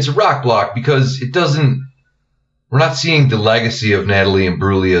for me, it's a rock block because it doesn't. We're not seeing the legacy of Natalie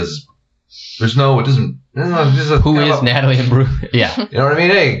Imbruglia's. It doesn't. Who is Natalie Imbruglia? Yeah. You know what I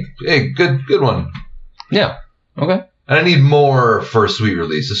mean? Hey, good one. Yeah. Okay. And I need more for a Sweet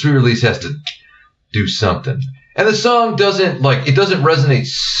Release. A Sweet Release has to do something. And the song doesn't resonate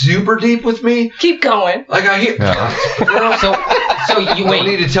super deep with me. Keep going. Like I hear. So you Don't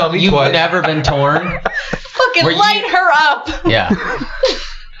need to tell me you've twice. never been torn? Fucking light her up. Yeah.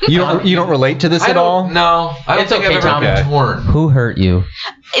 You don't relate to this at all? No, I don't It's think okay, I've ever Tom. been torn. Who hurt you?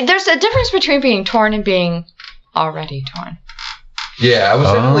 There's a difference between being torn and being already torn. Yeah, I was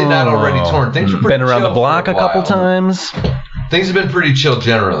definitely not already torn. Things were pretty Been around the chill block for a couple while. times. Things have been pretty chill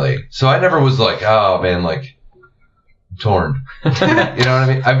generally, so I never was like, oh man, like torn. You know what I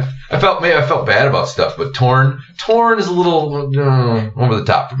mean? I felt bad about stuff, but torn is a little over the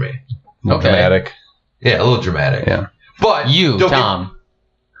top for me. Okay. Dramatic. Yeah, a little dramatic. Yeah. But You, don't get- Tom.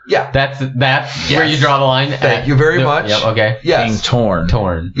 Yeah. That's where you draw the line. Thank you very much. Yep. Okay. Yes. Being torn.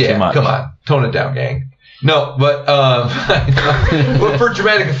 Torn. Yeah, Too much. come on. Tone it down, gang. No, but but for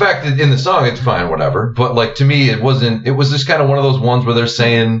dramatic effect in the song, it's fine, whatever. But like to me, it was just kind of one of those ones where they're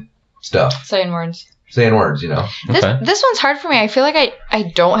saying stuff, Saying words. saying words, you know. Okay. This one's hard for me. I feel like I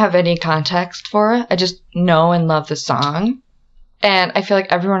don't have any context for it. I just know and love the song. And I feel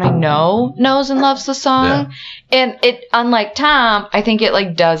like everyone I know knows and loves the song. And it, unlike Tom, I think it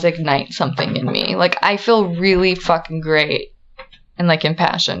like does ignite something in me. Like I feel really fucking great and like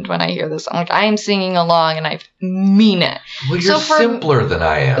impassioned when I hear this song. Like I am singing along and I mean it. Well, you're So for- simpler than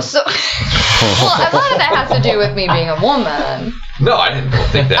I am. So, well, a lot of that has to do with me being a woman. No, I didn't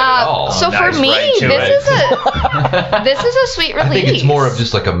think that at all. So for nice, me, right to this it. is a sweet release. I think it's more of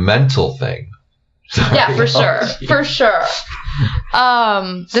just like a mental thing. Yeah, for sure. For sure.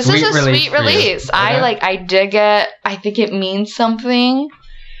 This Sweet is a release sweet for you. release. I dig it. I think it means something.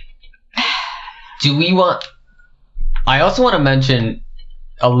 Do we want? I also want to mention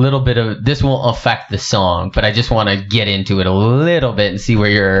a little bit of this won't affect the song, but I just want to get into it a little bit and see where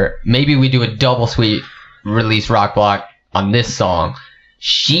you're. Maybe we do a double sweet release rock block on this song.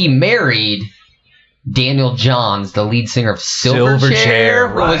 She married Daniel Johns, the lead singer of Silverchair,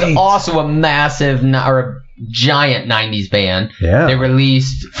 who was right. also a massive or a giant '90s band. Yeah. They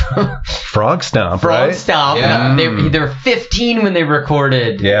released Frog Stomp, Frog right? Stomp. Yeah. They were 15 when they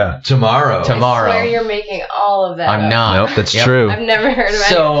recorded Yeah. Tomorrow. Tomorrow. Where you're making all of that I'm up. not. Nope, that's Yep. true. I've never heard of it.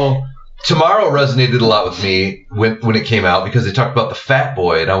 So Tomorrow resonated a lot with me when it came out because they talked about the fat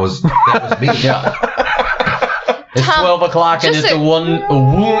boy, and that was me. it's Tom, 12 o'clock and just it's a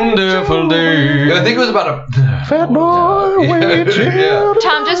wonderful day. I think it was about a Fat boy, when you yeah.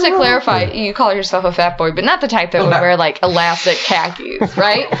 Tom, just to clarify, you call yourself a fat boy, but not the type that would wear like elastic khakis,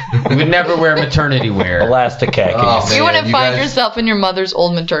 right? You would never wear maternity wear. Elastic khakis. Oh, man, You wouldn't you find guys- yourself in your mother's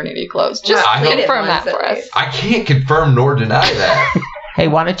old maternity clothes. Just I don't- confirm that for us. I can't confirm nor deny that. Hey,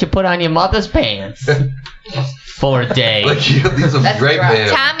 why don't you put on your mother's pants for a day? Like, these are great, man.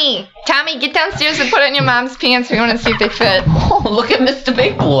 Tommy, get downstairs and put on your mom's pants. We want to see if they fit. Oh, look at Mr.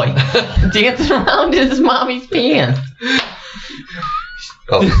 Big Boy dancing around in his mommy's pants.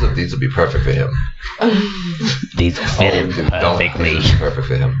 Oh, these will be perfect for him. These fit him perfectly. These will be perfect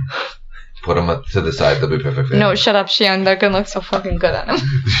for him. Put them to the side. They'll be perfect for him. No, shut up, Shion. They're gonna look so fucking good on him.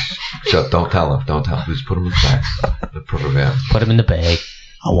 Shut. Don't tell him. Don't tell him. Just put them in the back. They're perfect for him. Put him in the bag.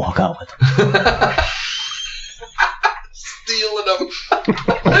 I'll walk out with him. Stealing them.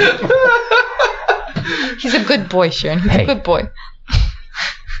 He's a good boy, Sharon. He's Hey. a good boy.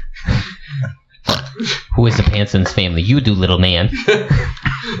 Who is the Pansons family? You do, little man. Look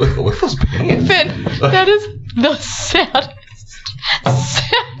at those pants. Finn, that is the saddest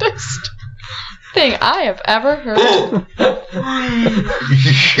thing I have ever heard.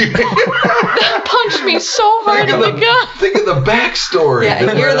 That punched me so hard in the gut. Think of the backstory. Yeah,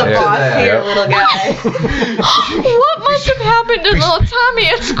 that you're led the up to boss that. here, little guy. What must have happened to little Tommy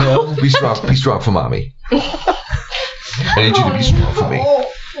at school? Be strong for mommy. I need you to be strong for me.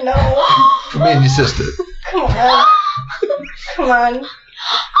 No. For me and your sister. Come on. Come on.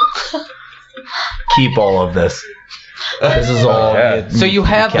 Keep all of this. This is all. Yeah. So you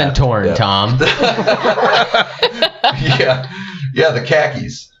have been torn, Yeah. Tom. Yeah, the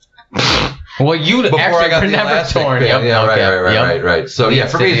khakis. Well, you Before actually I got were the never elastic torn. band. Yep, Yeah, okay, yep. right. So yeah,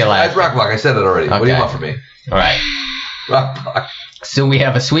 for Stick me, the it's elastic. Rock Block. I said it already. What do you Okay. want from me? All right. Rock Block. So we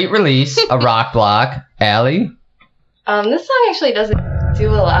have a sweet release, a rock block. Allie? This song actually doesn't do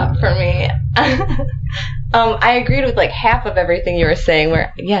a lot for me. I agreed with like half of everything you were saying,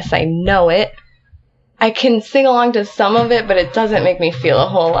 where yes, I know it. I can sing along to some of it, but it doesn't make me feel a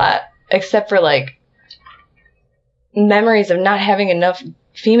whole lot, except for like memories of not having enough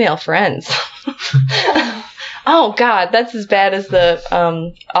female friends. Oh God, that's as bad as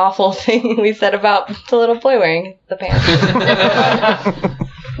the awful thing we said about the little boy wearing the pants.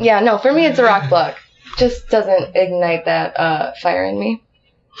 Yeah, no, for me it's a rock block. Just doesn't ignite that fire in me.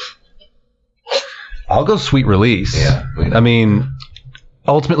 I'll go sweet release. Yeah, we know. I mean,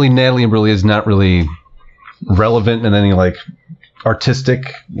 ultimately, Natalie Imbruglia is not really relevant in any like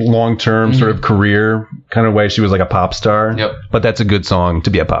artistic, long-term sort of career kind of way. She was like a pop star. Yep. But that's a good song to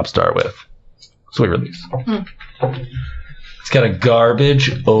be a pop star with. Sweet release. It's got a garbage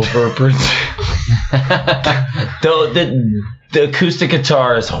the acoustic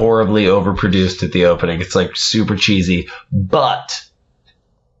guitar is horribly overproduced at the opening. It's like super cheesy, but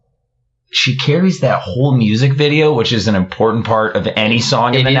she carries that whole music video, which is an important part of any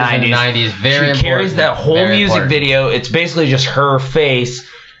song in It the is 90s. in the 90s, very She carries important, that whole very music important. video. It's basically just her face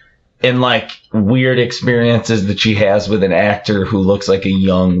and like weird experiences that she has with an actor who looks like a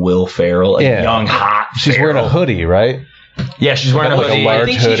young Will Ferrell, a Yeah. young hot. She's wearing a hoodie, right? Yeah, she's wearing a Like a hoodie. large I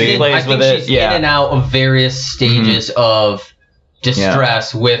think hoodie. she's, Plays with it. in and out of various stages of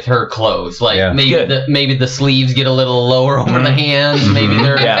distress with her clothes. Like Yeah. maybe the sleeves get a little lower over the hands. Maybe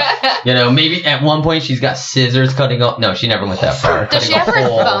they're maybe at one point she's got scissors cutting up. No, she never went that far. Does she Cutting have a her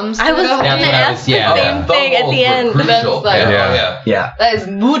hole. thumbs? I was through the- going That's to what I ask was- the yeah. same thing at the end. Crucial. like- Yeah. Yeah. That is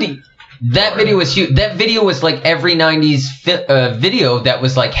moody. That video was huge. That video was like every 90s video that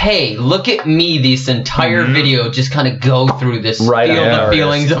was like, hey, look at me, this entire video, just kind of go through this, Right feel on the artist.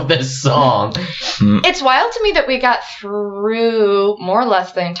 feelings of this song. It's wild to me that we got through more or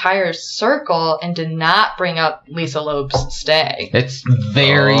less the entire circle and did not bring up Lisa Loeb's Stay. It's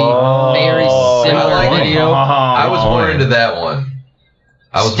very, very Oh, similar I like it. video. I was more into that one.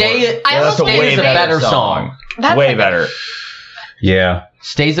 I was more- Stay, I That's a almost way think is a better song. song. That's Way like better. Yeah.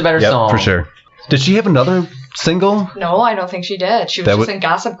 Stay's a better Yep, song. for sure. Did she have another single? No, I don't think she did. She was That just would- in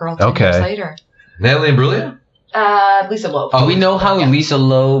Gossip Girl 10 Okay. years later. Natalie Imbruglia? Lisa Loeb. Do we know how Lisa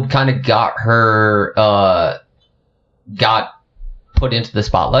Loeb kind of got her, got put into the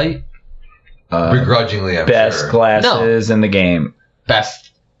spotlight? Begrudgingly, I'm Best sure. glasses in the game.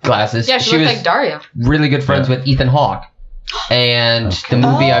 Best glasses. Yeah, she was looked like Daria. really good friends with Ethan Hawke. And the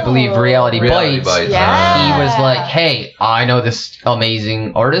movie, I believe, Reality Bites, Yeah. he was like, hey, I know this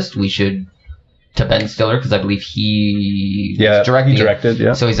amazing artist. We should, to Ben Stiller, because I believe he was directing he it. directed,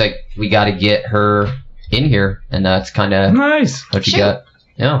 yeah. So he's like, we got to get her in here. And that's kind of Nice. what you Shoot. got.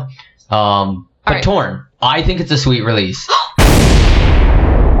 Yeah. But right. Torn, I think it's a sweet release.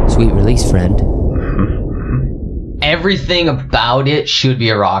 Sweet release, friend. Everything about it should be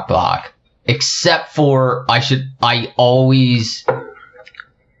a rock block, except for I always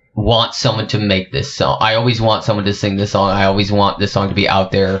want someone to make this song. I always want someone to sing this song. I always want this song to be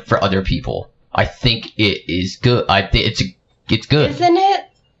out there for other people. I think it is good. I think it's good. Isn't it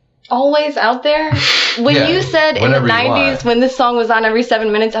always out there? When Yeah, you said in the whenever you 90s want. when this song was on every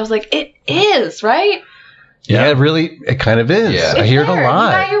 7 minutes, I was like, it is, right? Yeah, it really, it kind of is. Yeah. I hear it It's a there. You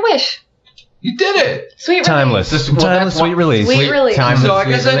got lot. your wish. You did it. Sweet Timeless. release. Well, Timeless, that's sweet one- release. Sweet release. Timeless So I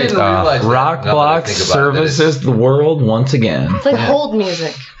guess I release. didn't realize that. Rock Now that I Block think about it, services the world once again. It's like hold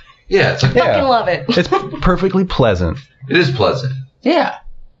music. Yeah, it's like, Yeah. Fucking love it. It's perfectly pleasant. it is pleasant. Yeah,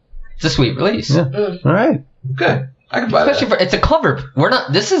 it's a sweet release. Yeah. All right. Okay, I can buy Especially that. for it's a cover. We're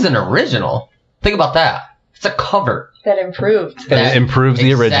not. This is an original. Think about that. It's a cover. That improved. And it improves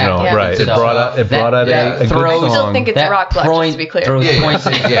the original, Yeah. right? It So, brought out a good throws- I still song. think it's rock block, just to be clear. Throws points.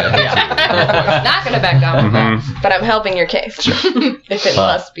 Not gonna back down. Mhm. But I'm helping your case. If it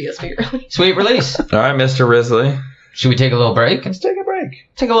must be a sweet release. Sweet release. All right, Mr. Risley. Should we take a little break? Let's take a break.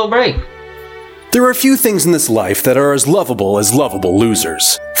 Take a little break. There are few things in this life that are as lovable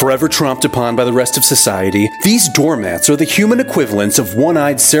losers. Forever tromped upon by the rest of society, these doormats are the human equivalents of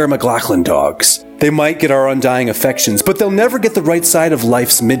one-eyed Sarah McLachlan dogs. They might get our undying affections, but they'll never get the right side of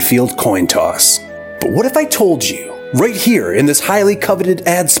life's midfield coin toss. But what if I told you, right here in this highly coveted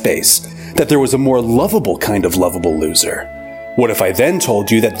ad space, that there was a more lovable kind of lovable loser? What if I then told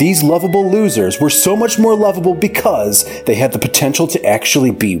you that these lovable losers were so much more lovable because they had the potential to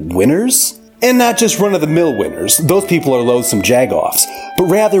actually be winners? And not just run-of-the-mill winners, those people are loathsome jagoffs, but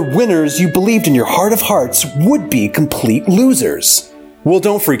rather winners you believed in your heart of hearts would be complete losers. Well,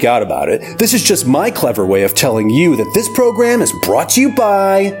 don't freak out about it. This is just my clever way of telling you that this program is brought to you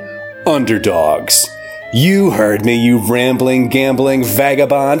by Underdogs. You heard me, you rambling, gambling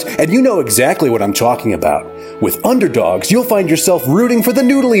vagabond, and you know exactly what I'm talking about. With Underdogs, you'll find yourself rooting for the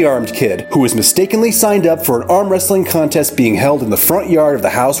noodly-armed kid who was mistakenly signed up for an arm wrestling contest being held in the front yard of the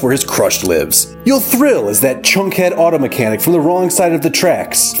house where his crush lives. You'll thrill as that chunkhead auto mechanic from the wrong side of the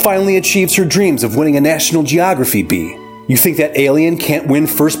tracks finally achieves her dreams of winning a National Geography bee. You think that alien can't win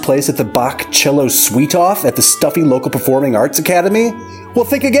first place at the Bach Cello Suite-Off at the stuffy local performing arts academy? Well,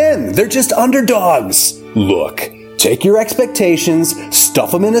 think again. They're just underdogs. Look, take your expectations,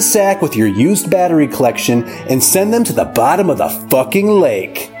 stuff them in a sack with your used battery collection, and send them to the bottom of the fucking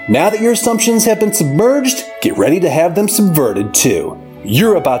lake. Now that your assumptions have been submerged, get ready to have them subverted too.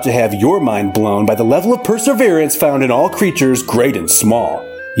 You're about to have your mind blown by the level of perseverance found in all creatures, great and small.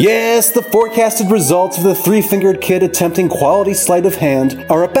 Yes, the forecasted results of the three-fingered kid attempting quality sleight of hand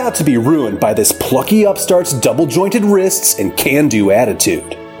are about to be ruined by this plucky upstart's double-jointed wrists and can-do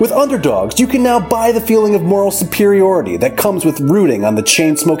attitude. With Underdogs, you can now buy the feeling of moral superiority that comes with rooting on the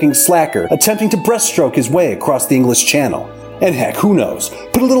chain-smoking slacker attempting to breaststroke his way across the English Channel. And heck, who knows,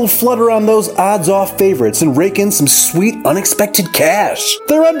 put a little flutter on those odds-off favorites and rake in some sweet, unexpected cash.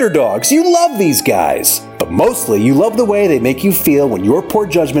 They're Underdogs, you love these guys. But mostly, you love the way they make you feel when your poor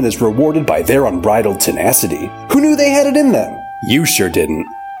judgment is rewarded by their unbridled tenacity. Who knew they had it in them? You sure didn't.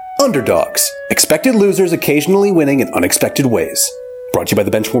 Underdogs, expected losers occasionally winning in unexpected ways. Brought to you by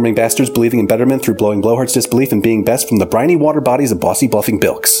the bench-warming bastards believing in betterment through blowing blowhards' disbelief in being best from the briny water bodies of bossy bluffing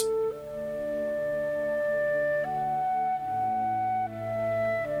bilks.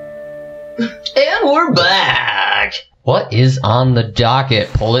 And we're back. What is on the docket?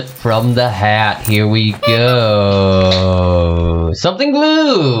 Pull it from the hat. Here we go. Something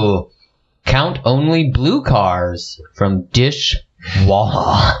blue. Count only blue cars from Dishwalla.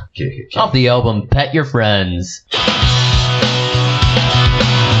 Off the album Pet Your Friends.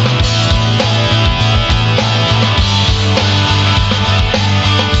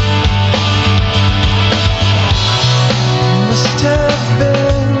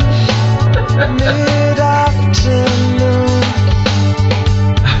 Mid-afternoon,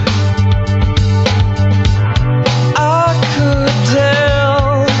 I could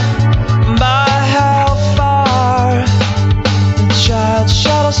tell by how far the child's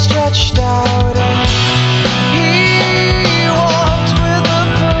shadow stretched out, and he walked with a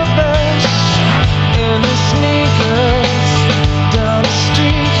purpose in his sneakers down the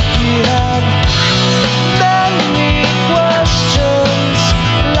street. He had many questions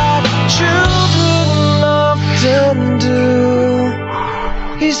like children often do.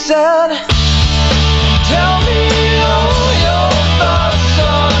 He said, tell me all your thoughts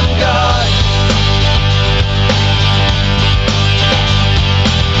on God.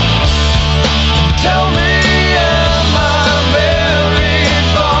 Tell me, am I very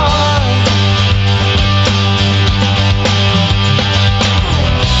far?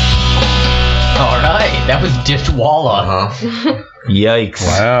 Alright, that was Dishwalla. Yikes.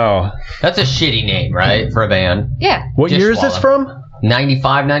 Wow. That's a shitty name, right? For a band. Yeah. What year is this Dishwalla. from?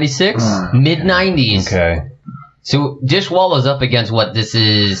 95, 96? Mid-90s. Okay. So Dishwalla's up against what? This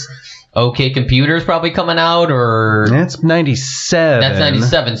is OK Computer's probably coming out, or That's 97. that's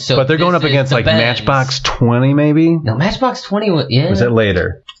 97. So But they're going this up is against the like Bends. Matchbox 20 maybe? No, Matchbox 20. Yeah. Was that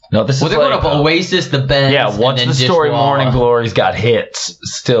later? No, this Well, is they're like, going up Oasis, the Bends. yeah, and once then the story Dishwalla. Morning Glory's got hits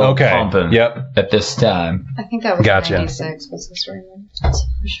still Okay. pumping Yep. at this time. I think that was Gotcha. 96 was the story one. That's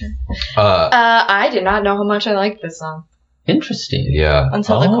for sure. Uh, I did not know how much I liked this song. Interesting. yeah.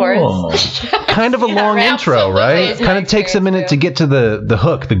 Until the chorus. Kind of a long intro, right? Kind of takes a minute to get to the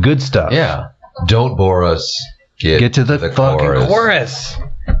hook, the good stuff. Yeah. Don't bore us. Get to the fucking chorus. chorus.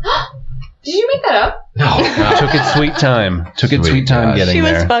 Did you make that up? No. Took its sweet time. Took its Sweet sweet time time. getting She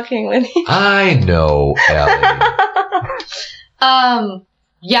was there. fucking with you. I know, Allie.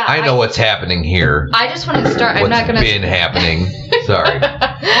 Yeah. I know what's happening here. I just want to start. I'm What's not gonna. been happening. Sorry.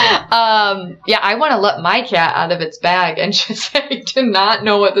 Yeah, I want to let my cat out of its bag and just say I did not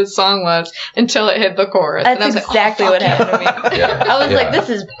know what this song was until it hit the chorus. That's and I was exactly like, what happened to me. Yeah. I was Yeah. like, this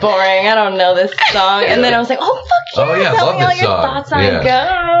is boring. I don't know this song. And then I was like, oh, fuck yeah. Oh, yeah, Tell love me all this your song. thoughts on Yeah.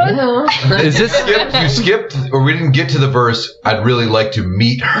 God. Is this You skipped, or we didn't get to the verse. I'd really like to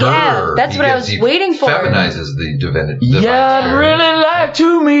meet her. Yeah, that's what I was waiting for. Feminizes the divine. Yeah, I'd really like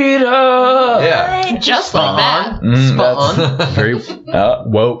to meet her. Yeah. just like that. That's very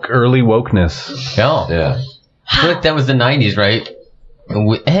woke, early wokeness? Yeah. Yeah. I feel like that was the 90s, right?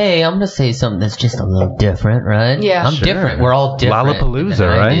 Hey, I'm gonna say something that's just a little different, right? Yeah. I'm Sure. different. We're all different. Lollapalooza, in the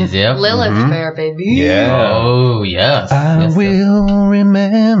 90s, right? Yep. Lilith Mhm. Fair, baby. Yeah. Oh, yes. I Yes, will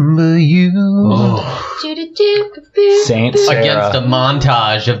remember you. Oh. Saint Sarah. Against a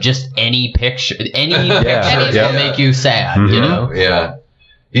montage of just any picture. Any picture Yeah. will make you sad, you Mhm. know? Yeah.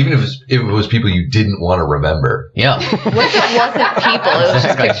 Even if it was people you didn't want to remember. Yeah. What if it wasn't people? It was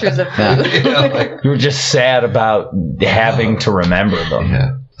just Exactly. pictures of food. Yeah, like, You were just sad about having to remember them.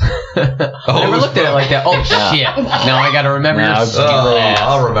 yeah. I never looked at it like that. Oh, Yeah. shit. Now I gotta remember Now your it's- stupid Oh, ass.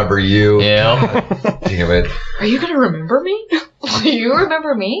 I'll remember you. Yeah. Damn it. Are you gonna remember me? Do you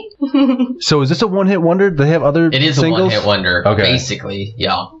remember me? So is this a one-hit wonder? Do they have other It is singles? a one-hit wonder, Okay. basically.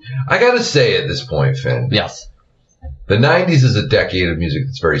 Yeah. I gotta say at this point, Finn, Yes. the 90s is a decade of music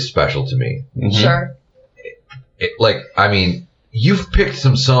that's very special to me. Mhm. Sure. You've picked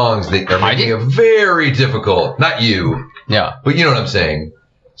some songs that are I making did. it very difficult. Not you, Yeah. but you know what I'm saying.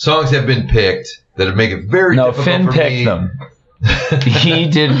 Songs have been picked that make it very No, difficult Finn for picked me. them. He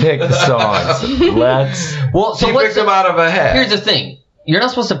did pick the songs. Let's. Well, He so what's picked them out of a hat. Here's the thing. You're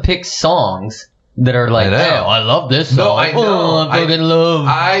not supposed to pick songs that are like, I know. oh, I love this song. No, I know. Oh, I fucking love.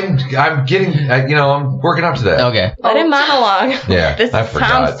 I'm getting, I'm working up to that. Okay. Let him monologue. Yeah, This I is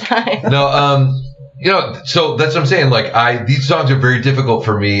forgot. Tom's time. No, so that's what I'm saying. Like, these songs are very difficult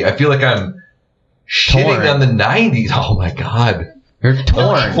for me. I feel like I'm shitting Torn. on the 90s. Oh my god. You're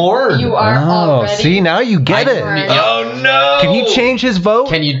torn. Torn. You are Oh, already. see, now you get it. Torn. Oh no. Can he change his vote?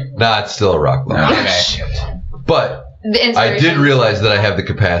 Can you? Nah, it's still a rock block. Okay. But The I inspiration. did realize that I have the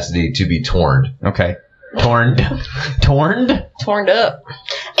capacity to be torn. Okay. Torn. Torn? Torn up.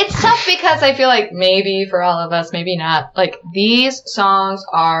 It's tough because I feel like maybe for all of us, maybe not. Like these songs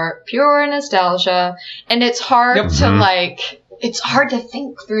are pure nostalgia, and it's hard Yep. to like. It's hard to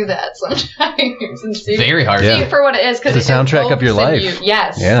think through that sometimes and see, Very hard. see Yeah. it for what it is because It's the soundtrack of your life.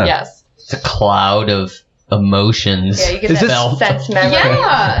 Yes. Yeah. Yes. It's a cloud of emotions. Yeah, you get Is that this- sense memory.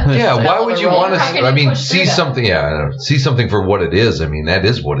 Yeah. Yeah, why Spell would the you role. want How can to? I you mean, push see through that? something. Yeah, I don't know, see something for what it is. I mean, that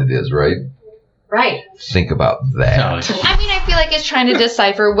is what it is, right? Right. Think about that. I mean, I feel like it's trying to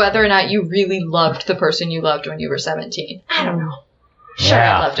decipher whether or not you really loved the person you loved when you were 17. I don't know. Sure,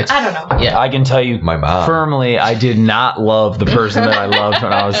 Yeah, I loved it. it's- I don't know. Yeah. I can tell you My mom. firmly, I did not love the person that I loved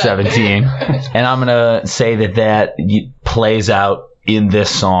when I was 17. And I'm going to say that plays out in this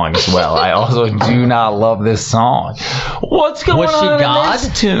song as well. I also do not love this song. What's going Was she on God? in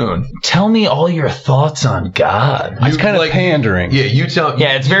this tune? Tell me all your thoughts on God. It's kind of pandering. Yeah, you tell.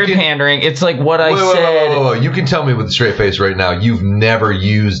 Yeah, it's you very can- pandering. It's like what I Wait, said. wait. You can tell me with a straight face right now. You've never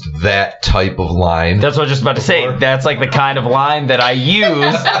used that type of line. That's what I was just about to say. That's like the kind of line that I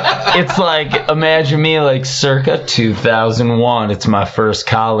use. It's like, imagine me like circa 2001. It's my first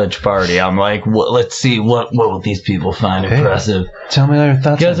college party. I'm like, let's see, what will these people find impressive? Tell me all your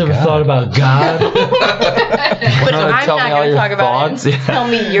thoughts. You guys on ever God. thought about God? But I'm Tell not me all going to your talk about thoughts. it. Tell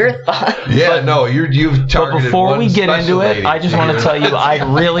me your thoughts. Yeah, no, you've But targeted. before one we get special into it, lady I just want to here. tell you, I'd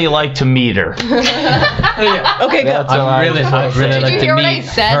really like to meet her. Okay, go. That's all I'd really Did like you to hear what I meet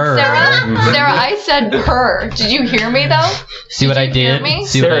said, her. Sarah? Sarah, I said her. Did you hear me though? See what I you hear did? me?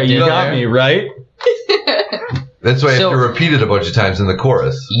 See what Sarah, I did you got there? me, right? That's why I So- have to repeat it a bunch of times in the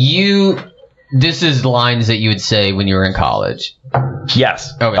chorus. This is lines that you would say when you were in college.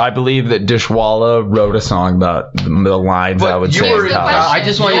 Yes. Okay. I believe that Dishwalla wrote a song about the lines I But would you say were in in, college. I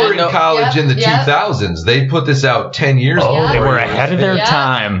just want you you were to know- in college Yep, in the yep. 2000s. They put this out 10 years ago. Oh, they were ahead of their Yeah.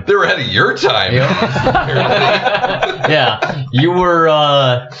 time. They were ahead of your time. Yeah, you were.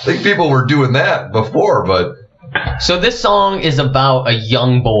 I think people were doing that before, but So this song is about a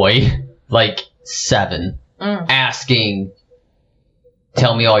young boy, like 7, asking,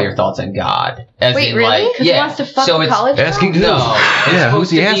 "Tell me all your thoughts on God." As Wait, in, really? like, 'Cause he wants to fuck so a it's- college girl? asking who? No, it's Yeah, who's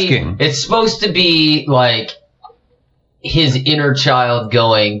supposed he to be- asking? It's supposed to be like his inner child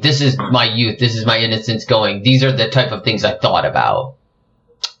going, "This is my youth. This is my innocence." Going, "These are the type of things I thought about."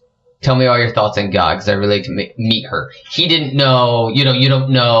 tell me all your thoughts on God, because I really like to meet her. He didn't know, you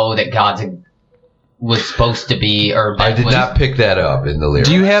don't know that God's was supposed to be, or I did not pick that up in the lyrics.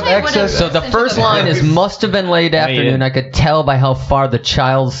 Do you have access? So the first line is, must have been late afternoon. I could tell by how far the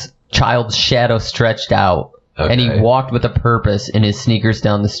child's shadow stretched out. Okay. And he walked with a purpose in his sneakers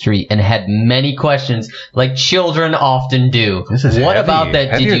down the street and had many questions, like children often do. This is what heavy. about that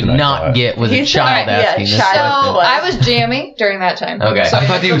did Heavier you than I not thought. get was a He's child trying- yeah, asking this child. So question? I was jamming during that time. Okay. So I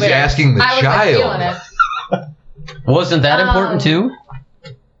thought he was lyrics. asking the I was child. Like, feeling it. Wasn't that important too?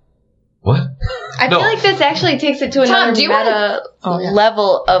 What? I No. feel like this actually takes it to Tom, another do you meta wanna-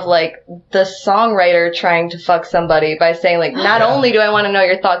 level of like the songwriter trying to fuck somebody by saying like, not only do I want to know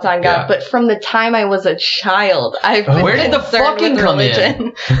your thoughts on God, Yeah. but from the time I was a child, I've been Where did the concerned fucking with come in?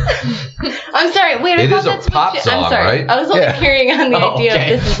 religion. I'm sorry. Wait, I It thought is a that's pop what you, song, I'm sorry. right? I was only Yeah. carrying on the Oh, idea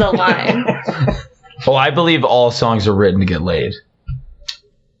okay. of this is a line. Well, I believe all songs are written to get laid.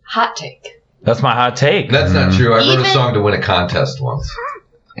 Hot take. That's my hot take. That's not true. I wrote a Even- song to win a contest once.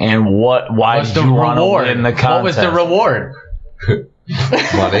 And why What's did the you want to reward? win the contest? What was the reward?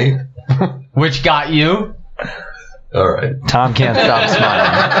 Money. Which got you? All right. Tom can't stop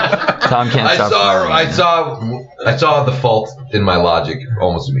smiling. Tom can't I stop saw. smiling. I saw the fault in my logic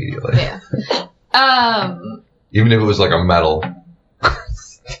almost immediately. Yeah. Even if it was like a medal.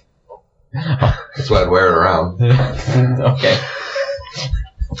 That's why I'd wear it around. Okay.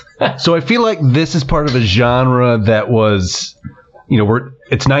 So I feel like this is part of a genre that was,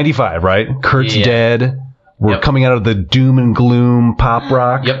 it's 95, right? Kurt's Yeah. dead. We're Yep. coming out of the doom and gloom pop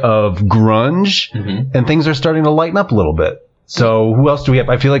rock Yep. of grunge, Mhm. and things are starting to lighten up a little bit. So who else do we have?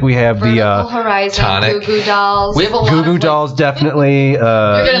 I feel like we have Vertical the Horizon, Tonic. Goo Goo Dolls. We have a lot Goo Goo of, like, Dolls, definitely.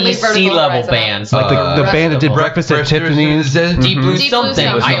 gonna leave Vertical C-level Horizon out. bands. Like the Uh, band that did Breakfast at Tiffany's. Deep Blue Deep Blue something.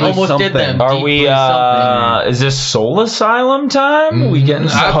 something. I almost did Something. them. Are Deep we? Blue something. Is this Soul Asylum time? We getting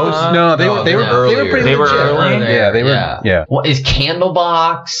I was- some- No, they No, were they were earlier. pretty They were legit. early? Yeah, they were. Yeah. What is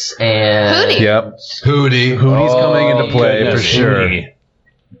Candlebox and Hootie. Yep. Hootie. Hootie's coming into play for goodness, sure. Hootie.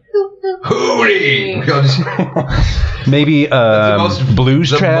 Hootie. Go just- Maybe the most- Blues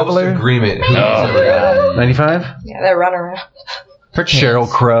the Traveler. Most agreement Hootie's ever got. 95. Yeah, that runaround. for Cheryl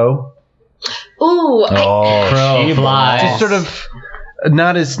Crow. Ooh, Oh, Crow she flies. Just sort of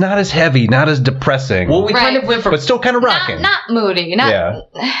not as heavy, not as depressing, Well, we kind Right. of went from but still kind of rocking. Not moody. Not. Yeah.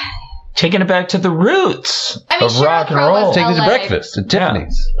 taking it back to the roots I mean, of Sheryl rock and Crow was roll. Take me to LA. breakfast at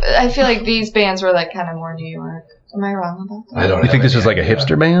Tiffany's. I feel like these bands were like kind of more New York. Am I wrong about that? I don't. You think this was like a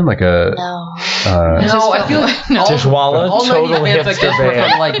hipster band, like a? No. No, I feel like no. Dishwalla, all total 90s bands like hipster this were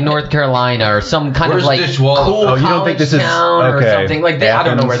band. from like North Carolina or some kind Where's of like Dishwalla? cool Oh, you don't think this is- town or okay. something like that. I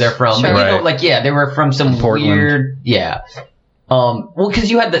don't know where they're from. Sure. But, Right. like they were from some Portland. weird, yeah. Well, because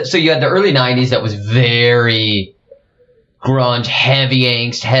you had the early '90s that was very grunge, heavy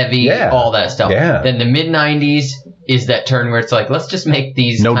angst, heavy, Yeah. all that stuff. Yeah. Then the mid '90s is that turn where it's like, let's just make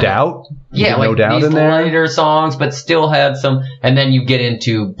these No kind of- Doubt. You yeah, get like No Doubt these in there. lighter songs, but still had some. And then you get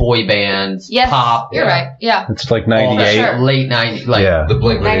into boy bands, Yes, pop. you're right. Yeah. It's like all 98. that Sure. late '90s, like Yeah. The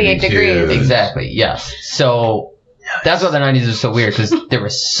Blink 98 degrees. exactly, yes. So that's why the '90s are so weird because there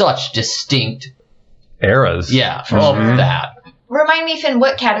was such distinct, Eras. yeah, Mhm. of that. Remind me, Finn,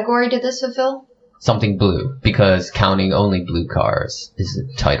 what category did this fulfill? Something blue because counting only blue cars is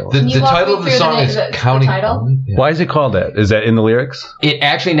the title. The, Can you the walk title me of the through the song name- is the Counting title? Only? Yeah. Why is it called that? Is that in the lyrics? It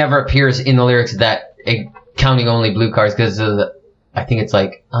actually never appears in the lyrics that counting only blue cars because I think it's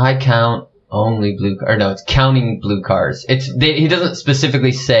like I count only blue or no, it's counting blue cars. He doesn't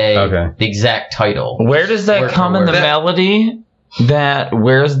specifically say Okay. the exact title. Where does that Word for come in word. the melody?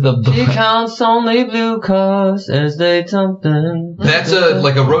 Where's the He counts only blue cars as they something. That's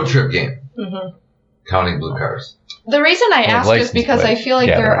like a road trip game. Mhm. Counting blue cars. The reason I Like ask is license because plate. I feel like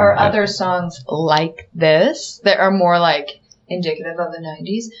Yeah, there are yeah. other songs like this that are more like indicative of the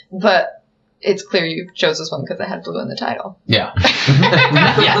 90s, but it's clear you chose this one because it had blue in the title. Yeah.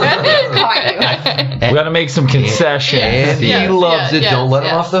 Caught we got to make some concessions. And he Yes, loves it. yes, Don't let him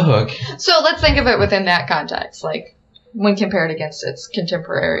yes. off the hook. So let's think of it within that context, like when compared against its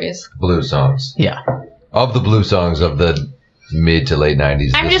contemporaries. Blue songs. Yeah. Of the blue songs of the mid to late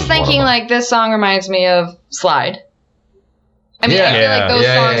 90s. I'm this just is one of thinking them. like this song reminds me of Slide. I mean, I feel Yeah. like those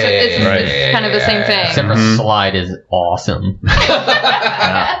Yeah, songs, yeah, it's, yeah, it's yeah, kind of the yeah, same yeah. thing. Except for Slide is awesome.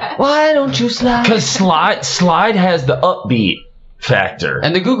 Why don't you slide? Because slide has the upbeat factor.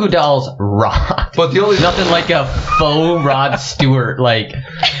 And the Goo Goo Dolls rock. But the only Nothing like a faux Rod Stewart like.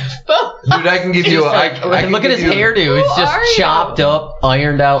 dude, I can give you. I can Look at give his you- hairdo. It's are just you? chopped up,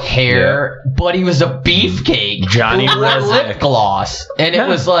 ironed out hair. But he was a beefcake. Johnny who wore Resnick. lip gloss, and it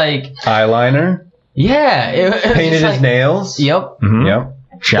was like, Eyeliner. yeah, it was Painted just his like, nails. Yep. Mhm. Yep.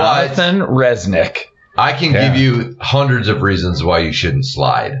 Jonathan Resnick. I can give you hundreds of reasons why you shouldn't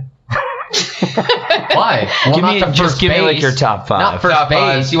slide. Why? Well, give me like your top 5. Not first Top base.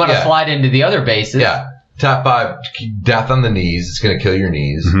 five, You want to yeah. slide into the other bases. Yeah. Top 5, death on the knees. It's going to kill your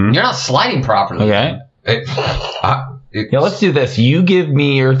knees. You're not sliding properly. Okay. It- Yeah, let's do this. You give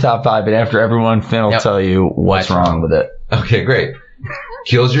me your top 5, and after everyone, Finn will Yep. tell you what's wrong with it. Okay, great.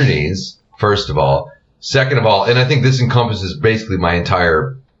 Kills your knees, first of all. Second of all, and I think this encompasses basically my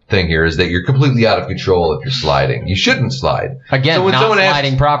entire thing here, is that you're completely out of control if you're sliding. You shouldn't slide. Again, So when not someone asks-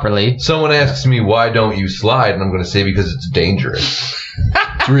 sliding properly. Someone asks me, why don't you slide? And I'm going to say, because it's dangerous.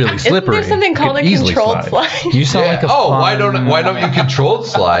 It's really slippery. Isn't there something called a Could easily controlled slide? You sound like a why fun- don't you controlled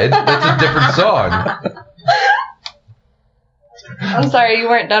slide? That's a different song. I'm sorry, you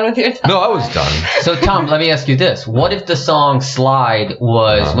weren't done with your top No, I was done. So, Tom, let me ask you this. What if the song Slide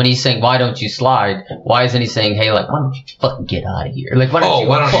was, when he's saying, why don't you slide, why isn't he saying, hey, like, why don't you fucking get out of here? Like, why don't you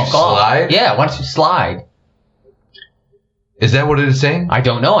fuck off? slide? Yeah, why don't you slide? Is that what it is saying? I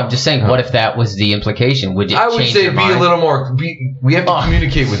don't know. I'm just saying, what if that was the implication? Would it I would change say your be mind? a little more. We have to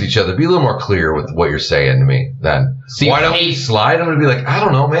communicate with each other. Be a little more clear with what you're saying to me. Then So you why don't you slide? I'm gonna be like, I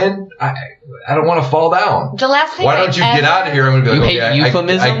don't know, man. I don't want to fall down. The last thing Why don't you get out of here? I'm gonna be like, okay,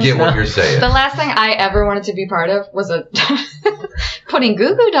 I get what you're saying. The last thing I ever wanted to be part of was putting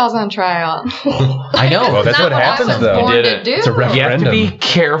Goo Goo Dolls on trial. I know. Well, that's what happens, though. Born You to did it. do. It's a You have referendum. to be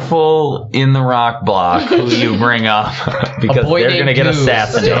careful in the rock block who you bring up because boy they're named going to get Goo.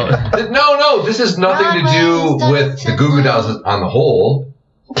 assassinated. No, this has nothing to do with the Goo Goo Dolls on the whole.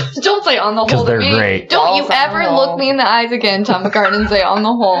 Don't say on the 'Cause whole to they're me. great. Don't you Dolls on the ever whole. look me in the eyes again, Tom McCartan, and say on the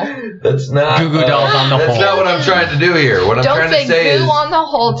whole. That's not Goo Goo Dolls on the That's whole. not what I'm trying to do here. What I'm Don't trying say to say goo is, on the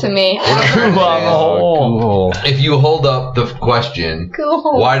whole to me. what I'm trying to Goo on say the is, whole. Cool. if you hold up the question,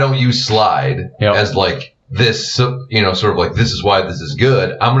 Cool. why don't you slide Yep. as like this, sort of like this is why this is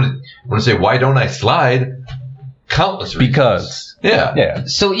good. I'm gonna say, why don't I slide? Countless reasons. Because. Yeah.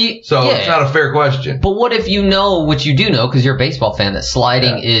 So It's not a fair question. But what if you know what you do know, because you're a baseball fan, that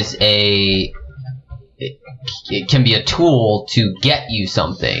sliding is it can be a tool to get you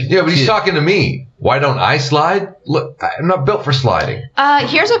something. Yeah, but he's talking to me. Why don't I slide? Look, I'm not built for sliding.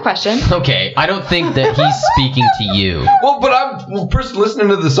 Here's a question. Okay, I don't think that he's speaking to you. Well, but I'm the person listening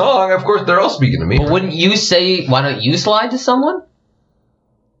to the song. Of course, they're all speaking to me. But wouldn't you say, why don't you slide to someone?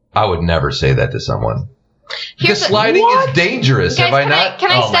 I would never say that to someone. Here's Because sliding is dangerous. Guys, Have I can not?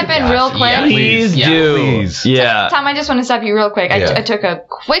 Can I Oh my step in gosh, real quick? yeah. Please Yeah, do. please. Yeah. Tom, I just want to stop you real quick. Yeah. I took a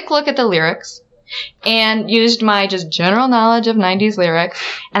quick look at the lyrics and used my just general knowledge of 90s lyrics,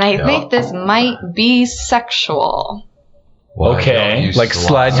 and I think this might be sexual. Why Okay. don't you Like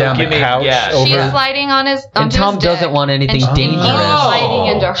slide down the Give me- couch yeah. over. She's sliding on his And onto Tom his doesn't dick, want anything and dangerous. He's sliding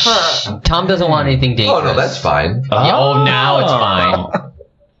into her. Tom doesn't want anything dangerous. Oh no, that's fine. Yeah, oh, now it's fine.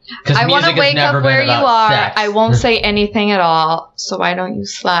 Because I want to music has wake never up been where you about are. sex. I won't say anything at all. So why don't you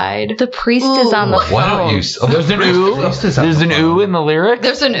slide? The priest is on the phone. Why don't you? There's an ooh. There's an ooh in the lyric.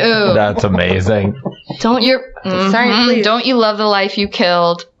 There's an ooh. That's amazing. Don't you? Sorry, please. Don't you love the life you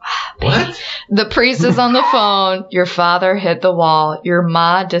killed? What? The priest is on the phone. Your father hit the wall. Your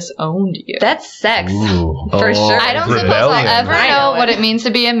ma disowned you. That's sex. Ooh. For sure. I don't suppose rebellion. I'll ever I know know what it. it means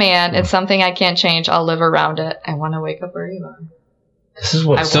to be a man. It's something I can't change. I'll live around it. I want to wake up where you are. This is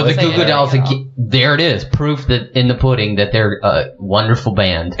what. So the Goo Goo Dolls, there it is, proof that in the pudding that they're a wonderful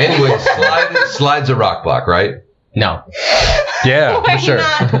band. Anyway, slide's a rock block, right? No. Yeah, for Why sure.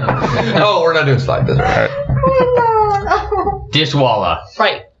 not? Oh, we're not doing slide. That's right. Dishwalla.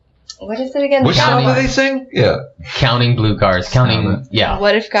 Right. What is it again? Which song do they sing? Yeah. Counting blue cars. Counting, yeah.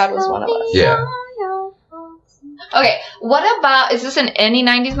 What if God was one of us? Yeah. Okay. What about, is this in any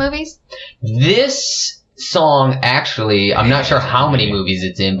 90s movies? This song, actually, I'm not sure how many movies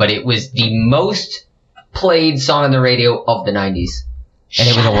it's in, but it was the most played song on the radio of the 90s. And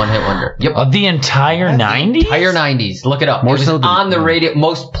it was a one-hit wonder. Yep. Of the entire 90s? Entire 90s. Look it up. More it was so than- on the radio.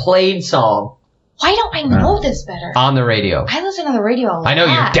 Most played song Why don't I know this better? on the radio. I listen to the radio a lot. I know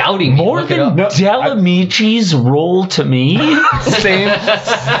you're doubting me. More Look it than up. Delamici's Roll to Me?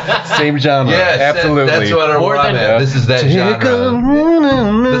 Same genre. Yes, absolutely. That's what More I'm than- at. This is that genre.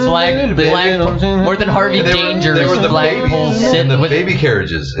 The flag, more than Harvey Danger They were is the flagpole babies sit and the with baby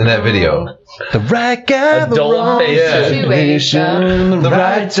carriages in that video. The right guy, the Adult wrong faces. situation, The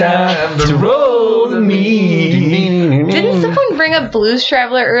right time to roll to me. Didn't someone bring up Blues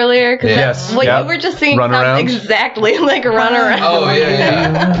Traveler earlier? Because Yes. what Yep. you were just singing Run sounds around. exactly like Run Around. Oh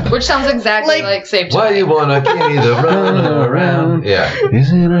yeah. Which sounds exactly like Save Why Tonight. you wanna give me the run around? Yeah.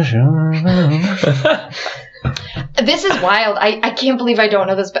 Is it a show? This is wild. I can't believe I don't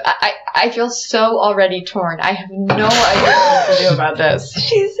know this, but I feel so already torn. I have no idea what to do about this.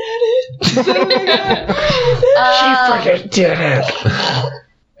 She said it. She freaking did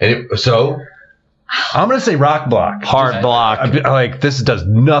it. So I'm gonna say rock block. Hard block. Like this does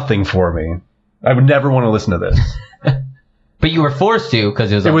nothing for me. I would never want to listen to this. But you were forced to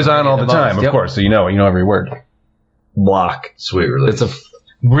because It was on all the time, of course. So you know every word. Block. Sweet Release. It's a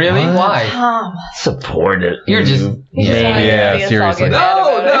Really? Why? Tom. support it. You're just Yeah, seriously.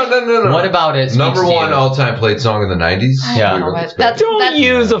 No. What about it? Number speaks to one you? all-time played song in the 90s. Yeah. Sweet Release. Don't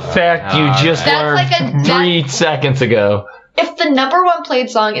use a fact you just That's learned like 3 seconds ago. If the number one played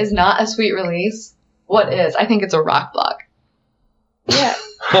song is not a Sweet Release, what is? I think it's a rock block. Yeah.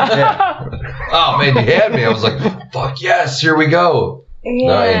 Oh man, you had me. I was like, fuck yes, here we go.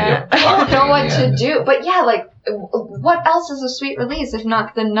 Yeah. I don't know what to do. But yeah, like, what else is a Sweet Release if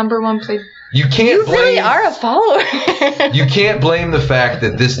not the number one played? You can't You blame. really are a follower. You can't blame the fact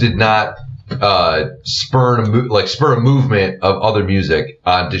that this did not spur a movement of other music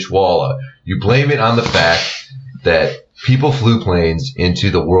on Dishwalla. You blame it on the fact that people flew planes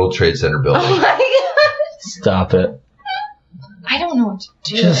into the World Trade Center building. Oh my Stop it. I don't know what to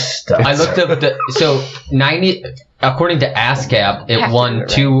do. Just stop. I looked up so 90 according to ASCAP, it won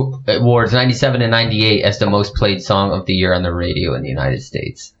 2 awards, 97 and 98, as the most played song of the year on the radio in the United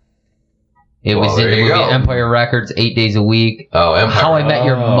States. It was in the movie Empire Records, 8 Days a Week. Oh, Empire. How I Met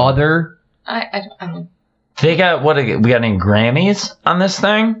Your Mother. I don't. They got we got any Grammys on this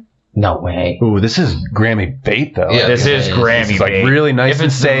thing? No way. Ooh, this is Grammy bait though. Yeah, this is Grammy It's like bait. really nice If and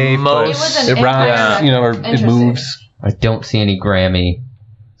it's the safe. most- It was It an rocks, or it Interesting. moves. I don't see any Grammy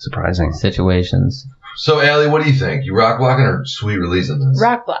Surprising. situations. So, Allie, what do you think? You rock blocking or Sweet Releasing this?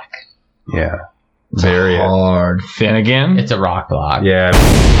 Rock block. Yeah. Very hard. Finnegan. It's a rock block. Yeah.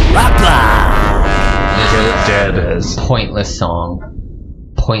 Dead. Pointless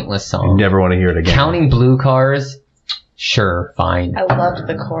song. Pointless I song. never want to hear it again. Counting Blue Cars. Sure, fine. I loved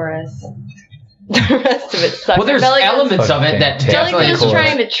the chorus. The rest of it sucked. Well, there's I felt like elements of it that I feel like definitely. he was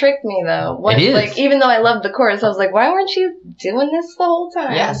trying to trick me though. What, It is. Like even though I loved the chorus, I was like, why weren't you doing this the whole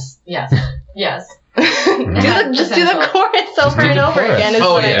time? Yes. Yes. Just do the chorus over do and the over chorus. again. Is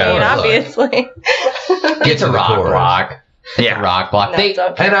Oh, what yeah, I mean, look. obviously. Get It's to a the rock chorus. block. It's a rock block. No, They, it's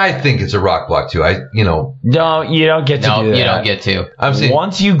okay. And I think it's a rock block too. No, you don't get to no, do that. you don't get to. I'm saying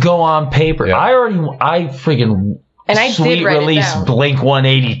Once you go on paper, Yeah. I freaking And I did Sweet write it Release down. Blink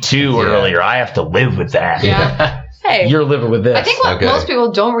 182 Yeah. earlier. I have to live with that. Yeah. Hey, You're living with this. I think what Okay. most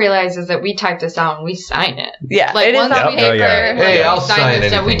people don't realize is that we type this out and we sign it. yeah, Like it is once on on paper. paper, yeah. like, Hey, we I'll sign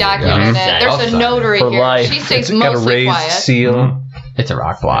this, and we anything. document Yeah. it. I'll There's a sign notary For here. life. She stays Got a mostly raised quiet. seal. It's a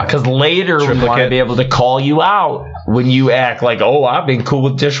rock block. Because later we want to Triplicate. be able to call you out when you act like, oh, I've been cool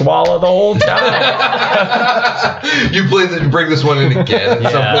with Dishwalla the whole time. you bring this one in again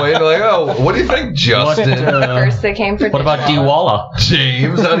at some Yeah. point. Like, oh, what do you think, Justin? First they came for What about Dishwalla. D-Walla?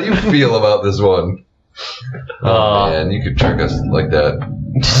 James, how do you feel about this one? Oh, man, you could trick us like that.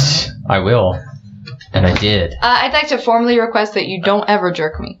 I will. And I did. I'd like to formally request that you don't ever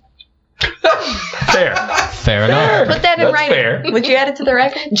jerk me. Fair. Fair enough. Put that in That's writing. fair. Would you add it to the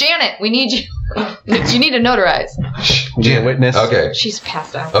record? Janet, we need you. You need to notarize. Jan- witness. Okay. She's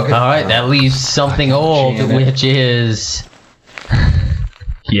passed out. Okay. All right, that leaves something old, Janet. which is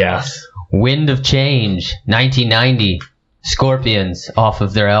Yes. Wind of Change, 1990. Scorpions off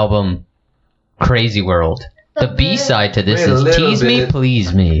of their album Crazy World. The B-side to this Wait a is little Tease Me, bit.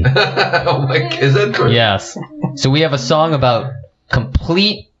 Please Me. Oh my, is that true? Yes. So we have a song about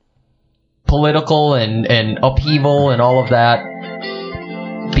complete political and upheaval and all of that.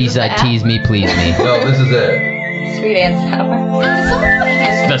 B-side Tease Me, Please Me. No, this is it. Sweet and sour.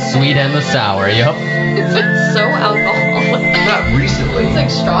 The sweet and the sour, yep. It's so alcoholic. Not recently. It's like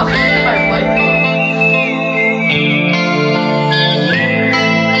strawberry fireplace.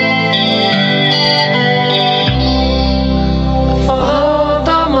 Oh,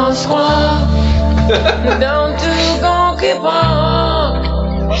 Damasqua, don't you go keep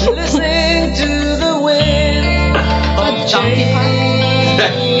on listening to the wind of change.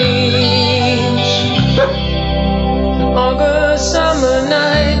 August summer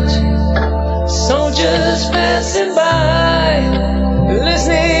night, soldiers passing by,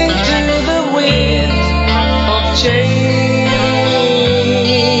 listening to the wind of change.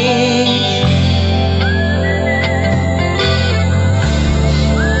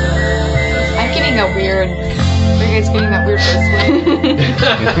 I'm getting a weird. Are you guys getting that weird whistling?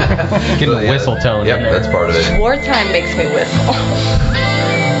 Getting a Yeah. whistle tone Yep, in there. that's part of it. Wartime makes me whistle.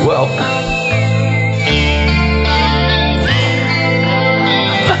 Well,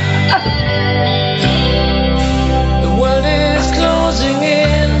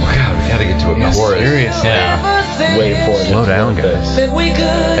 chorus. Seriously. Yeah. Wait for it. Slow down, guys.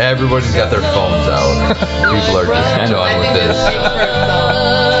 Everybody's got their phones out. People are just enjoying with this.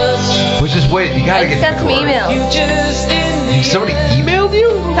 Which is wait, you gotta I get sent to some the chorus. emails. Somebody emailed you?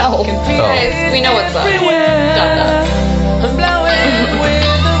 No. Guys, we know what's up. Done.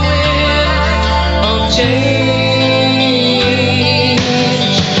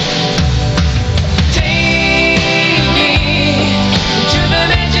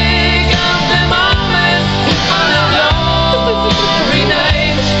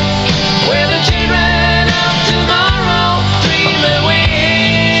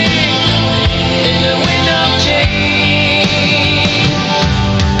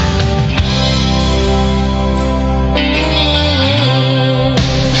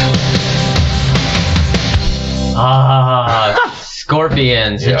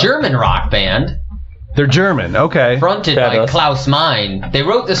 Scorpions, a German rock band. They're German. Okay. Fronted by Klaus Meine. They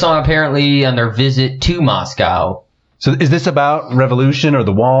wrote the song apparently on their visit to Moscow. So is this about revolution or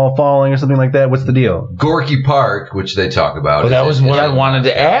the wall falling or something like that? What's the deal? Gorky Park, which they talk about. Well, that was what I wanted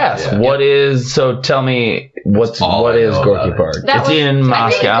to ask. What is? So tell me, what is Gorky Park? That It's was, in I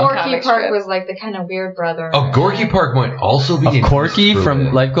think Moscow. Gorky Park was like the kind of weird brother. Oh, Gorky Park might also be in Corky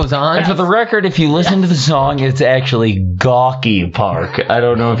from Life Goes On. And for the record, if you listen to the song, it's actually Gawky Park. I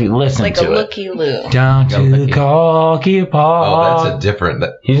don't know if you listen Like to a it. looky-loo. Down to Gawky Park. Oh, that's a different.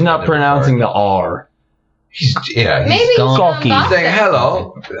 He's not pronouncing the R. He's Maybe he's Gawky. He's saying,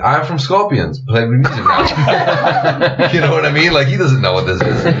 hello, I'm from Scorpions. Play me music now. You know what I mean? Like, he doesn't know what this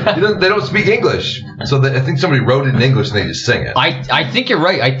is. They don't speak English. So I think somebody wrote it in English and they just sing it. I think you're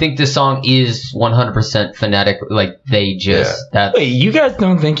right. I think this song is 100% phonetic. Like, they just... That's, Wait, you guys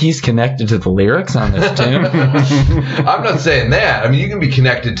don't think he's connected to the lyrics on this tune? I'm not saying that. I mean, you can be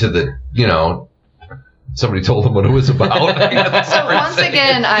connected to the, somebody told him what it was about. So once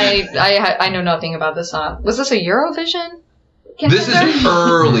again, I know nothing about this song. Was this a Eurovision? This is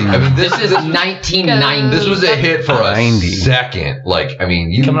early. I mean, this is 1990. This was a hit for a second. Like, I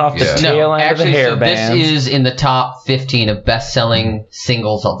mean, you coming off the tail end of the hair bands. This is in the top 15 of best-selling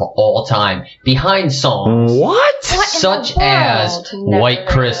singles of all time, behind songs such as White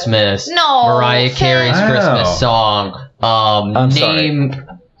Christmas, Mariah Carey's Christmas song. Name.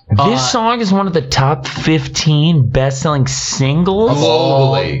 This song is one of the top 15 best-selling singles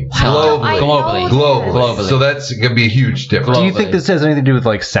globally. So that's gonna be a huge difference. Do you think this has anything to do with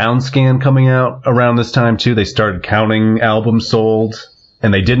like SoundScan coming out around this time too? They started counting albums sold,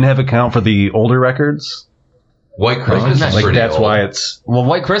 and they didn't have a count for the older records. White Christmas is like pretty that's old. why it's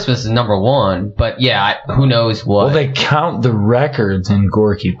White Christmas is number one, but yeah, who knows what? Well, they count the records in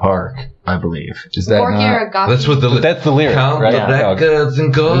Gorky Park, I believe. Is that Gorky not? or Gawky? That's what that's the lyric, count right? the records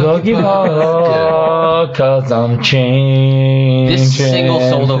and Gorky Park, 'cause I'm changing. This single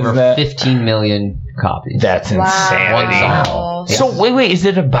sold over 15 million copies. That's insanity. Wow. So wait, is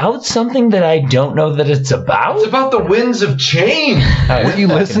it about something that I don't know that it's about? It's about the winds of change. Were you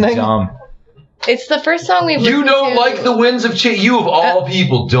listening? It's the first song we've You listened don't to. like the winds of change. You of all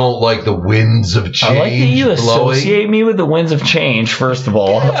people don't like the winds of change. I like that you blowing. associate me with the winds of change. First of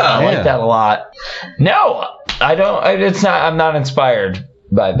all, I like that a lot. No, I don't. It's not. I'm not inspired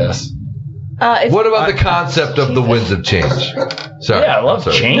by this. What about the concept of the winds of change? Sorry. Yeah, I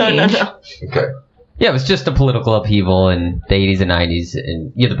love change. No. Okay. Yeah, it was just the political upheaval in the 80s and 90s,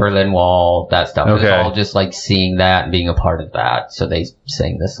 and the Berlin Wall, that stuff. It was Okay. all just like seeing that and being a part of that. So they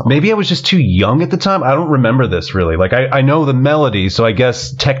sang this song. Maybe I was just too young at the time. I don't remember this really. Like I know the melody, so I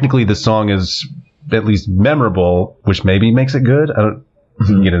guess technically the song is at least memorable, which maybe makes it good. I don't. We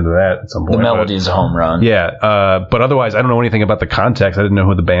can get into that at some point. The melody is a home run. Yeah, but otherwise, I don't know anything about the context. I didn't know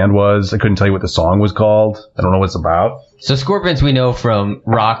who the band was. I couldn't tell you what the song was called. I don't know what it's about. So Scorpions we know from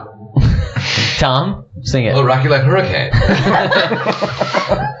rock. Tom, sing it. Oh, Rocky Like Hurricane.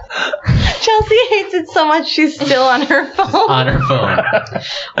 Chelsea hates it so much she's still on her phone. On her phone.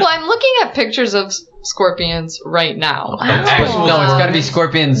 Well, I'm looking at pictures of Scorpions right now. No, it's got to be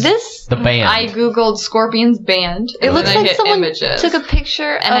Scorpions. The band. I googled Scorpions band. It looks and I like hit someone images. took a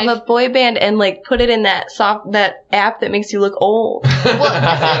picture And of a boy band and like put it in that app that makes you look old. This is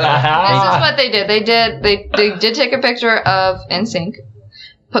what they did. They did take a picture of NSYNC,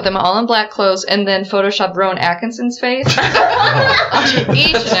 put them all in black clothes, and then Photoshopped Rowan Atkinson's face. Each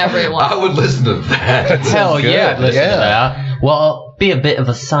and every one. I would listen to that. Hell yeah, I'd listen to that. Well, be a bit of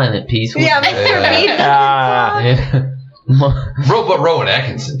a silent piece. Yeah, Mr. Beat. But Rowan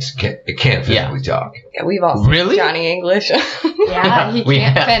Atkinson can't physically talk. Yeah, we've all seen Really? Johnny English. Yeah, he We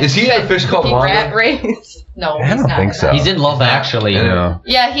can't have- fit. Is he in a fish called Rat Wanda? Race. No, I he's don't not think in so. that. He's in Love Actually. Yeah.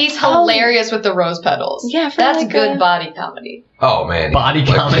 Yeah, he's hilarious with the rose petals. Yeah, for That's like good a- body comedy. Oh man, Body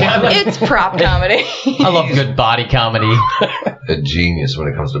Like, comedy. It's prop comedy. I love good body comedy. a genius when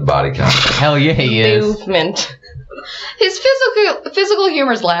it comes to body comedy. Hell yeah, he is. Movement. His physical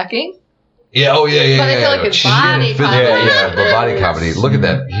humor's lacking. Yeah, oh yeah. But I feel like his body comedy Yeah, but body comedy. Look at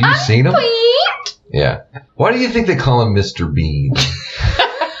that. You seen him? Yeah. Why do you think they call him Mr. Bean?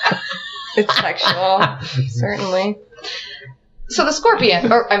 It's sexual. Certainly. So the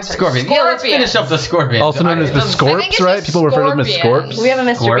scorpion, or I'm sorry, Scorpion. Yeah, let's finish up the Scorpion. Also known as the think Scorps, it's right? a People refer to them as scorpion. Scorps. We have a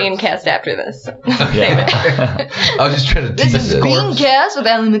Mr. Scorp. Bean cast after this. I was just trying to This tease is it. Screencast with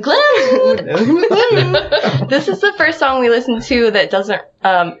Alan McLeod. This is the first song we listened to that doesn't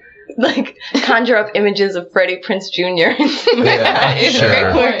like conjure up images of Freddie Prinze Jr. Yeah, sure.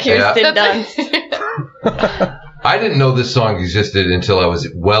 Or Kirsten Yeah. Dunst. I didn't know this song existed until I was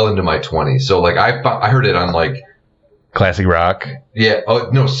well into my 20s. So like I heard it on like Classic rock.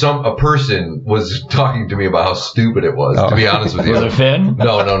 a person was talking to me about how stupid it was. To be honest with you, Was it Finn?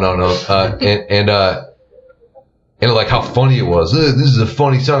 No. And like how funny it was. This is a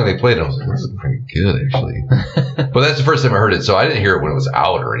funny song they played. And I was like, this is pretty good actually. But that's the first time I heard it, so I didn't hear it when it was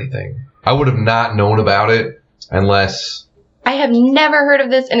out or anything. I would have not known about it unless. I have never heard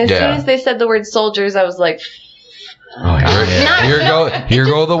of this, and as Yeah. soon as they said the word soldiers, I was like, Oh, here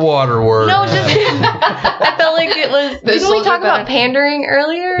go the water word. no, just I felt like it was. The Didn't we soldier talk about band. pandering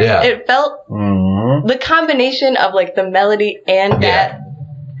earlier? Yeah. It felt the combination of like the melody and that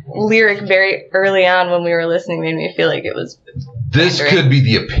lyric very early on when we were listening made me feel like it was This pandering. could be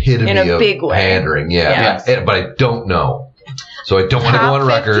the epitome In a of big way. pandering. Yeah. Yes. But I don't know. So I don't want to go on top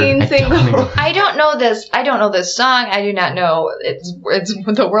record. 15 single. I don't know this. I don't know this song. I do not know it's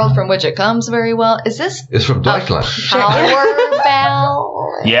the world from which it comes very well. Is this It's from Deutschland. Power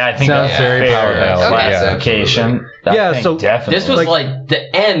Bell? Yeah, I think Sounds that's very fair Power Ballad. classification. I Yeah, think so definitely. This was like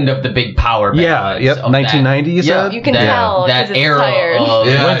the end of the big power Yeah, ballads yep. of 1990, you said? You can that, tell 'cause that it's era tired. of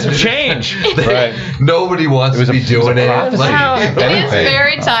Yeah. Winds of change. Right. Nobody wants to be doing it. Wow. Like, It is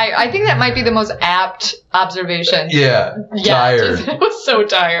very tired. I think that might be the most apt observation. yeah, tired. It was so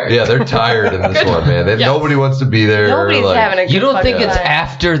tired. Yeah, they're tired in this one, man. Yes. Nobody wants to be there. Nobody's like, having a good You don't think fucking it's time.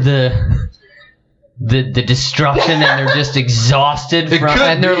 after the destruction and they're just exhausted It from, could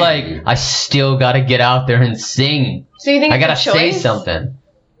and they're be. like, I still got to get out there and sing. So you think I it's gotta a say choice? something.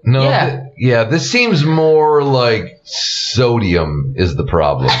 No, Yeah. this seems more like sodium is the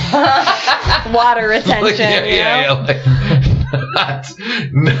problem. Water retention. Like, you know? like,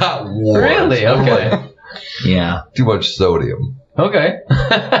 not war. Really? It's more Okay. like Yeah. too much sodium. Okay.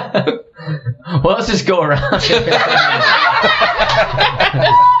 Well, let's just go around.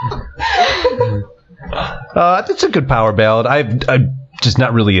 It's a good power ballad. I'm just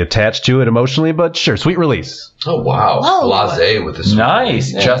not really attached to it emotionally, but sure, Sweet Release. Oh wow, Whoa. blase with this.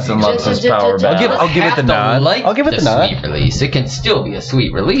 Nice. Justin loves his power I'll ballad. I'll give it the nod. Like I'll give it the nod. Sweet release. It can still be a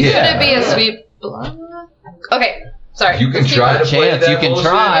sweet release. Yeah. Could it be a sweet blood? Okay, sorry. You can Let's keep try to going. play Chance, that you can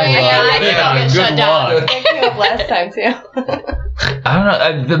bullshit. try. Yeah, I think I'll get good shut down. luck. That came up last time too. I don't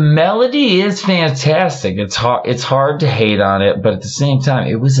know. The melody is fantastic. It's hard to hate on it, but at the same time,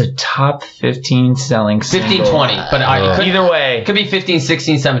 it was a top 15 selling 15, single. 20. But I could, Either way, it could be 15,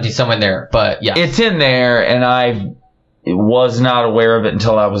 16, 17, somewhere in there. But yeah. it's in there, and I was not aware of it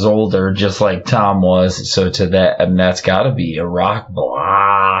until I was older, just like Tom was. So to that, and that's got to be a rock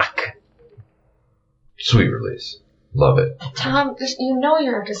block. Sweet release. Love it. Tom, you know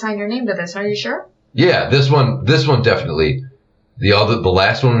you're to sign your name to this. Are you sure? Yeah, this one definitely. The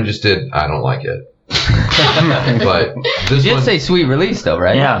last one we just did, I don't like it. But this You did one, say sweet release, though,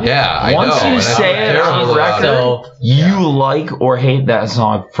 right? Yeah. yeah, I Once know. you and I say feel it terrible on about record, it. you like or hate that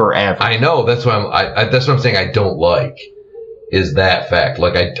song forever. I know. That's why that's what I'm saying. I don't like is that fact.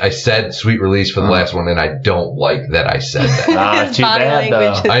 Like I said, sweet release for the last one, and I don't like that I said that. Ah, His too body bad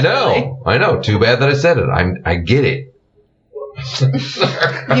language though. is I know. Too bad that I said it. I get it.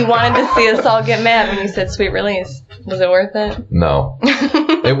 You wanted to see us all get mad when you said sweet release. Was it worth it? No,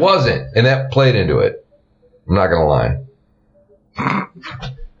 it wasn't, and that played into it. I'm not gonna lie.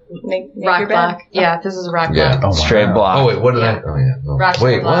 Make Rock your bed. block. Yeah, this is a rock Yeah. block. Straight block. Oh wait, what did I? Oh yeah. No. Rock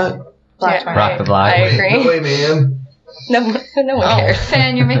Wait, the block. what? Block Yeah, Rock the block. I agree. No way, man. No one Oh. cares.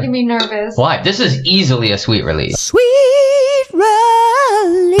 Fan, you're making me nervous. Why? This is easily a sweet release. Sweet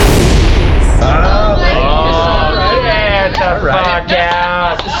release. Get the fuck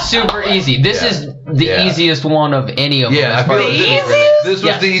out. Super easy. This is the Yeah. easiest one of any of them. Yeah, I as far feel as- like this was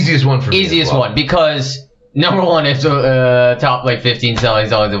Yes. the easiest one for me. as easiest well. one because number one, it's top like 15 selling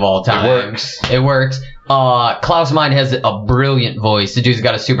songs of all time. works. It works. Klaus Meine has a brilliant voice. The dude's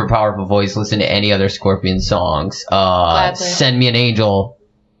got a super powerful voice. Listen to any other Scorpion songs. Send Me an Angel.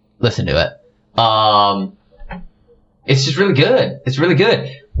 Listen to it. It's just really good. It's really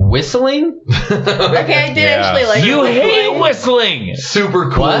good. Whistling? Okay, I did actually like You it. hate whistling. Super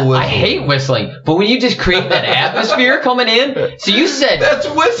cool. What? Whistling. I hate whistling. But when you just create that atmosphere coming in, so you said That's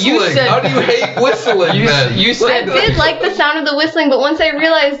whistling. You said, How do you hate whistling then? You I said did like the sound of the whistling, but once I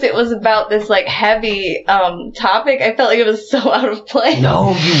realized it was about this like heavy topic, I felt like it was so out of place.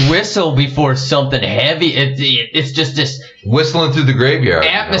 no, you whistle before something heavy. It's just this Whistling through the graveyard.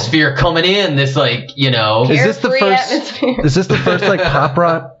 atmosphere coming in. This like Is this the Carefree first? atmosphere. Is this the first like pop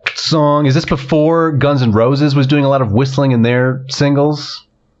rock song? Is this before Guns N' Roses was doing a lot of whistling in their singles?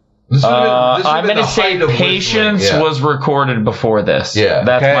 This would've been- this I'm would've been going to the say height of whistling, Patience yeah. was recorded before this. Yeah.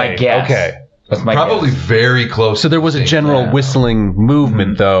 That's my guess. Okay. That's my Probably guess. very close. So there was a to general Yeah. whistling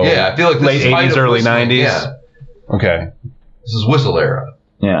movement, though. Yeah, I feel like this late is height 80s, of early whistling, 90s. Yeah, Okay. this is whistle era.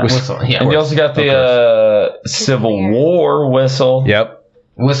 Yeah. whistle. Yeah, And you also got the Civil War whistle. Yep.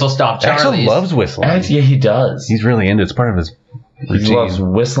 whistle stop Axel Charlie's. loves whistling. Yeah, he does. He's really into it. It's part of his He routine. loves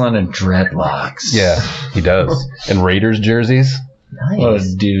whistling and dreadlocks. Yeah, he does. And Raiders jerseys. What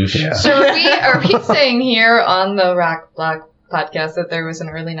a douche. Yeah. So are we saying here on the Rock Block podcast that there was an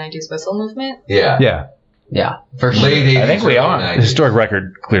early 90s whistle movement? Yeah. Yeah. Yeah, for sure. Late 80s. I think we early are. 90s. The historic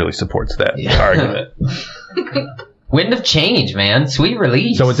record clearly supports that argument. Wind of Change, man. Sweet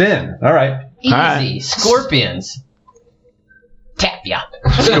release. So it's in. All right. easy. Alright. Scorpions. Tap ya.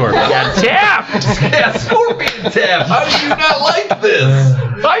 Sure. Got tapped. Yeah, Scorpion Tap. How do you not like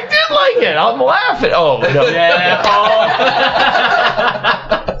this? I did like it. I'm laughing. Oh, no.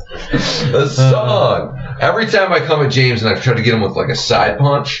 The song. Every time I come at James and I try to get him with like a side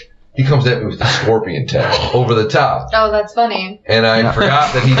punch, he comes at me with the Scorpion Tap over the top. Oh, that's funny. And I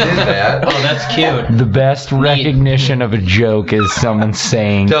forgot that he did that. Oh, that's cute. The best recognition of a joke is someone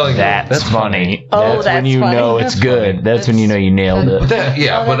saying Telling you, that's funny. Oh, That's that's when you funny. know it's good. That's when you know you nailed But it. that,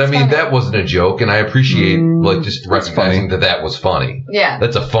 yeah, Oh, but I that's mean, funny. that wasn't a joke, and I appreciate like just That's recognizing funny. that was funny. Yeah.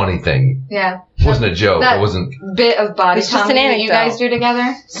 That's a funny thing. Yeah. It wasn't a joke. That- It wasn't. Bit of body It's just an comedy that you anecdote. guys do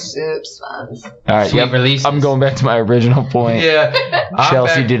together. Soups fun. All right, Sweet releases. I'm going back to my original point. Yeah,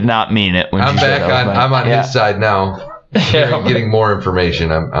 Chelsea back, did not mean it when I'm she said back that. on. I'm on yeah. his side now. Yeah. Getting more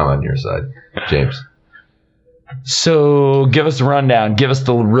information. I'm on your side, James. So give us a rundown. Give us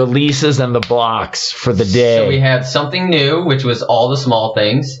the releases and the blocks for the day. So we had something new, which was all the small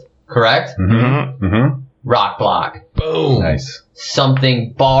things, correct? Mm-hmm. Mm-hmm. Rock Block. Boom. Nice.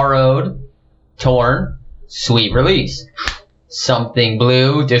 Something borrowed, torn, sweet release. Something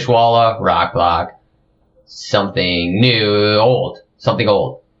blue, Dishwalla, Rock Block. Something new, old. Something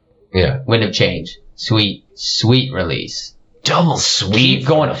old. Yeah. Wind of Change. Sweet, sweet release. double sweet. Keep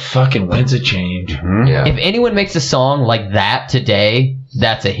going. to fucking Winds of Change. Mm-hmm. Yeah. If anyone makes a song like that today,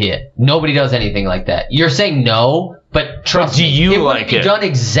 that's a hit. Nobody does anything like that. You're saying no, but trust do me, you it like wouldn't be it? done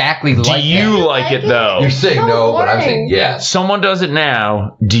exactly Do like you that. like it though? You're saying so no, but I'm boring. saying yes. Someone does it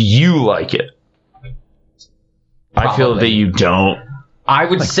now. Do you like it? I feel Probably. that you don't. I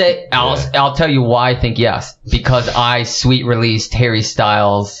would say, I'll tell you why I think yes. Because I sweet released Harry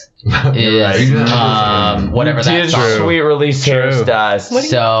Styles is, whatever that Did song. sweet release Harry Styles.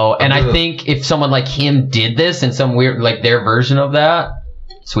 So, and I think if someone like him did this in some weird, like their version of that,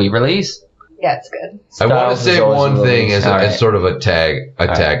 sweet release. Yeah, it's good. I want Styles to say is always one a thing release. as, All as right. sort of a tag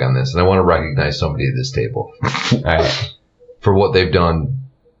on this, and I want to recognize somebody at this table All right. for what they've done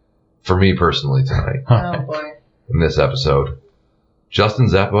for me personally tonight Oh boy. in this episode. Justin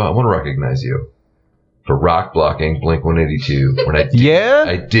Zappa, I want to recognize you for rock blocking Blink-182 when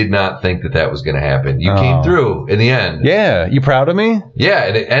I did not think that was going to happen. You came through in the end. Yeah, you proud of me? Yeah,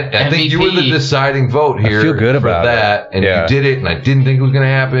 and I think you were the MVP. deciding vote here. feel good for about that, it. and Yeah. you did it, and I didn't think it was going to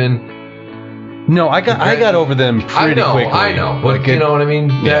happen. No, I got over them pretty quickly. I know, but Like you it- know what I mean.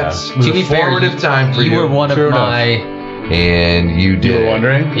 Yeah. That's To be a fair, formative time for you. You were one of True enough. my. and you did. You were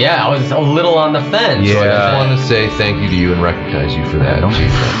wondering? Yeah, I was a little on the fence. So I Yeah. just wanted to say thank you to you and recognize you for that.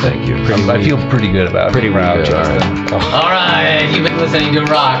 Thank you. I feel pretty good about it. Pretty proud, good, all Justin. All right, you've been listening to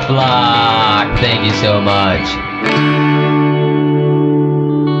Rock Block. Thank you so much.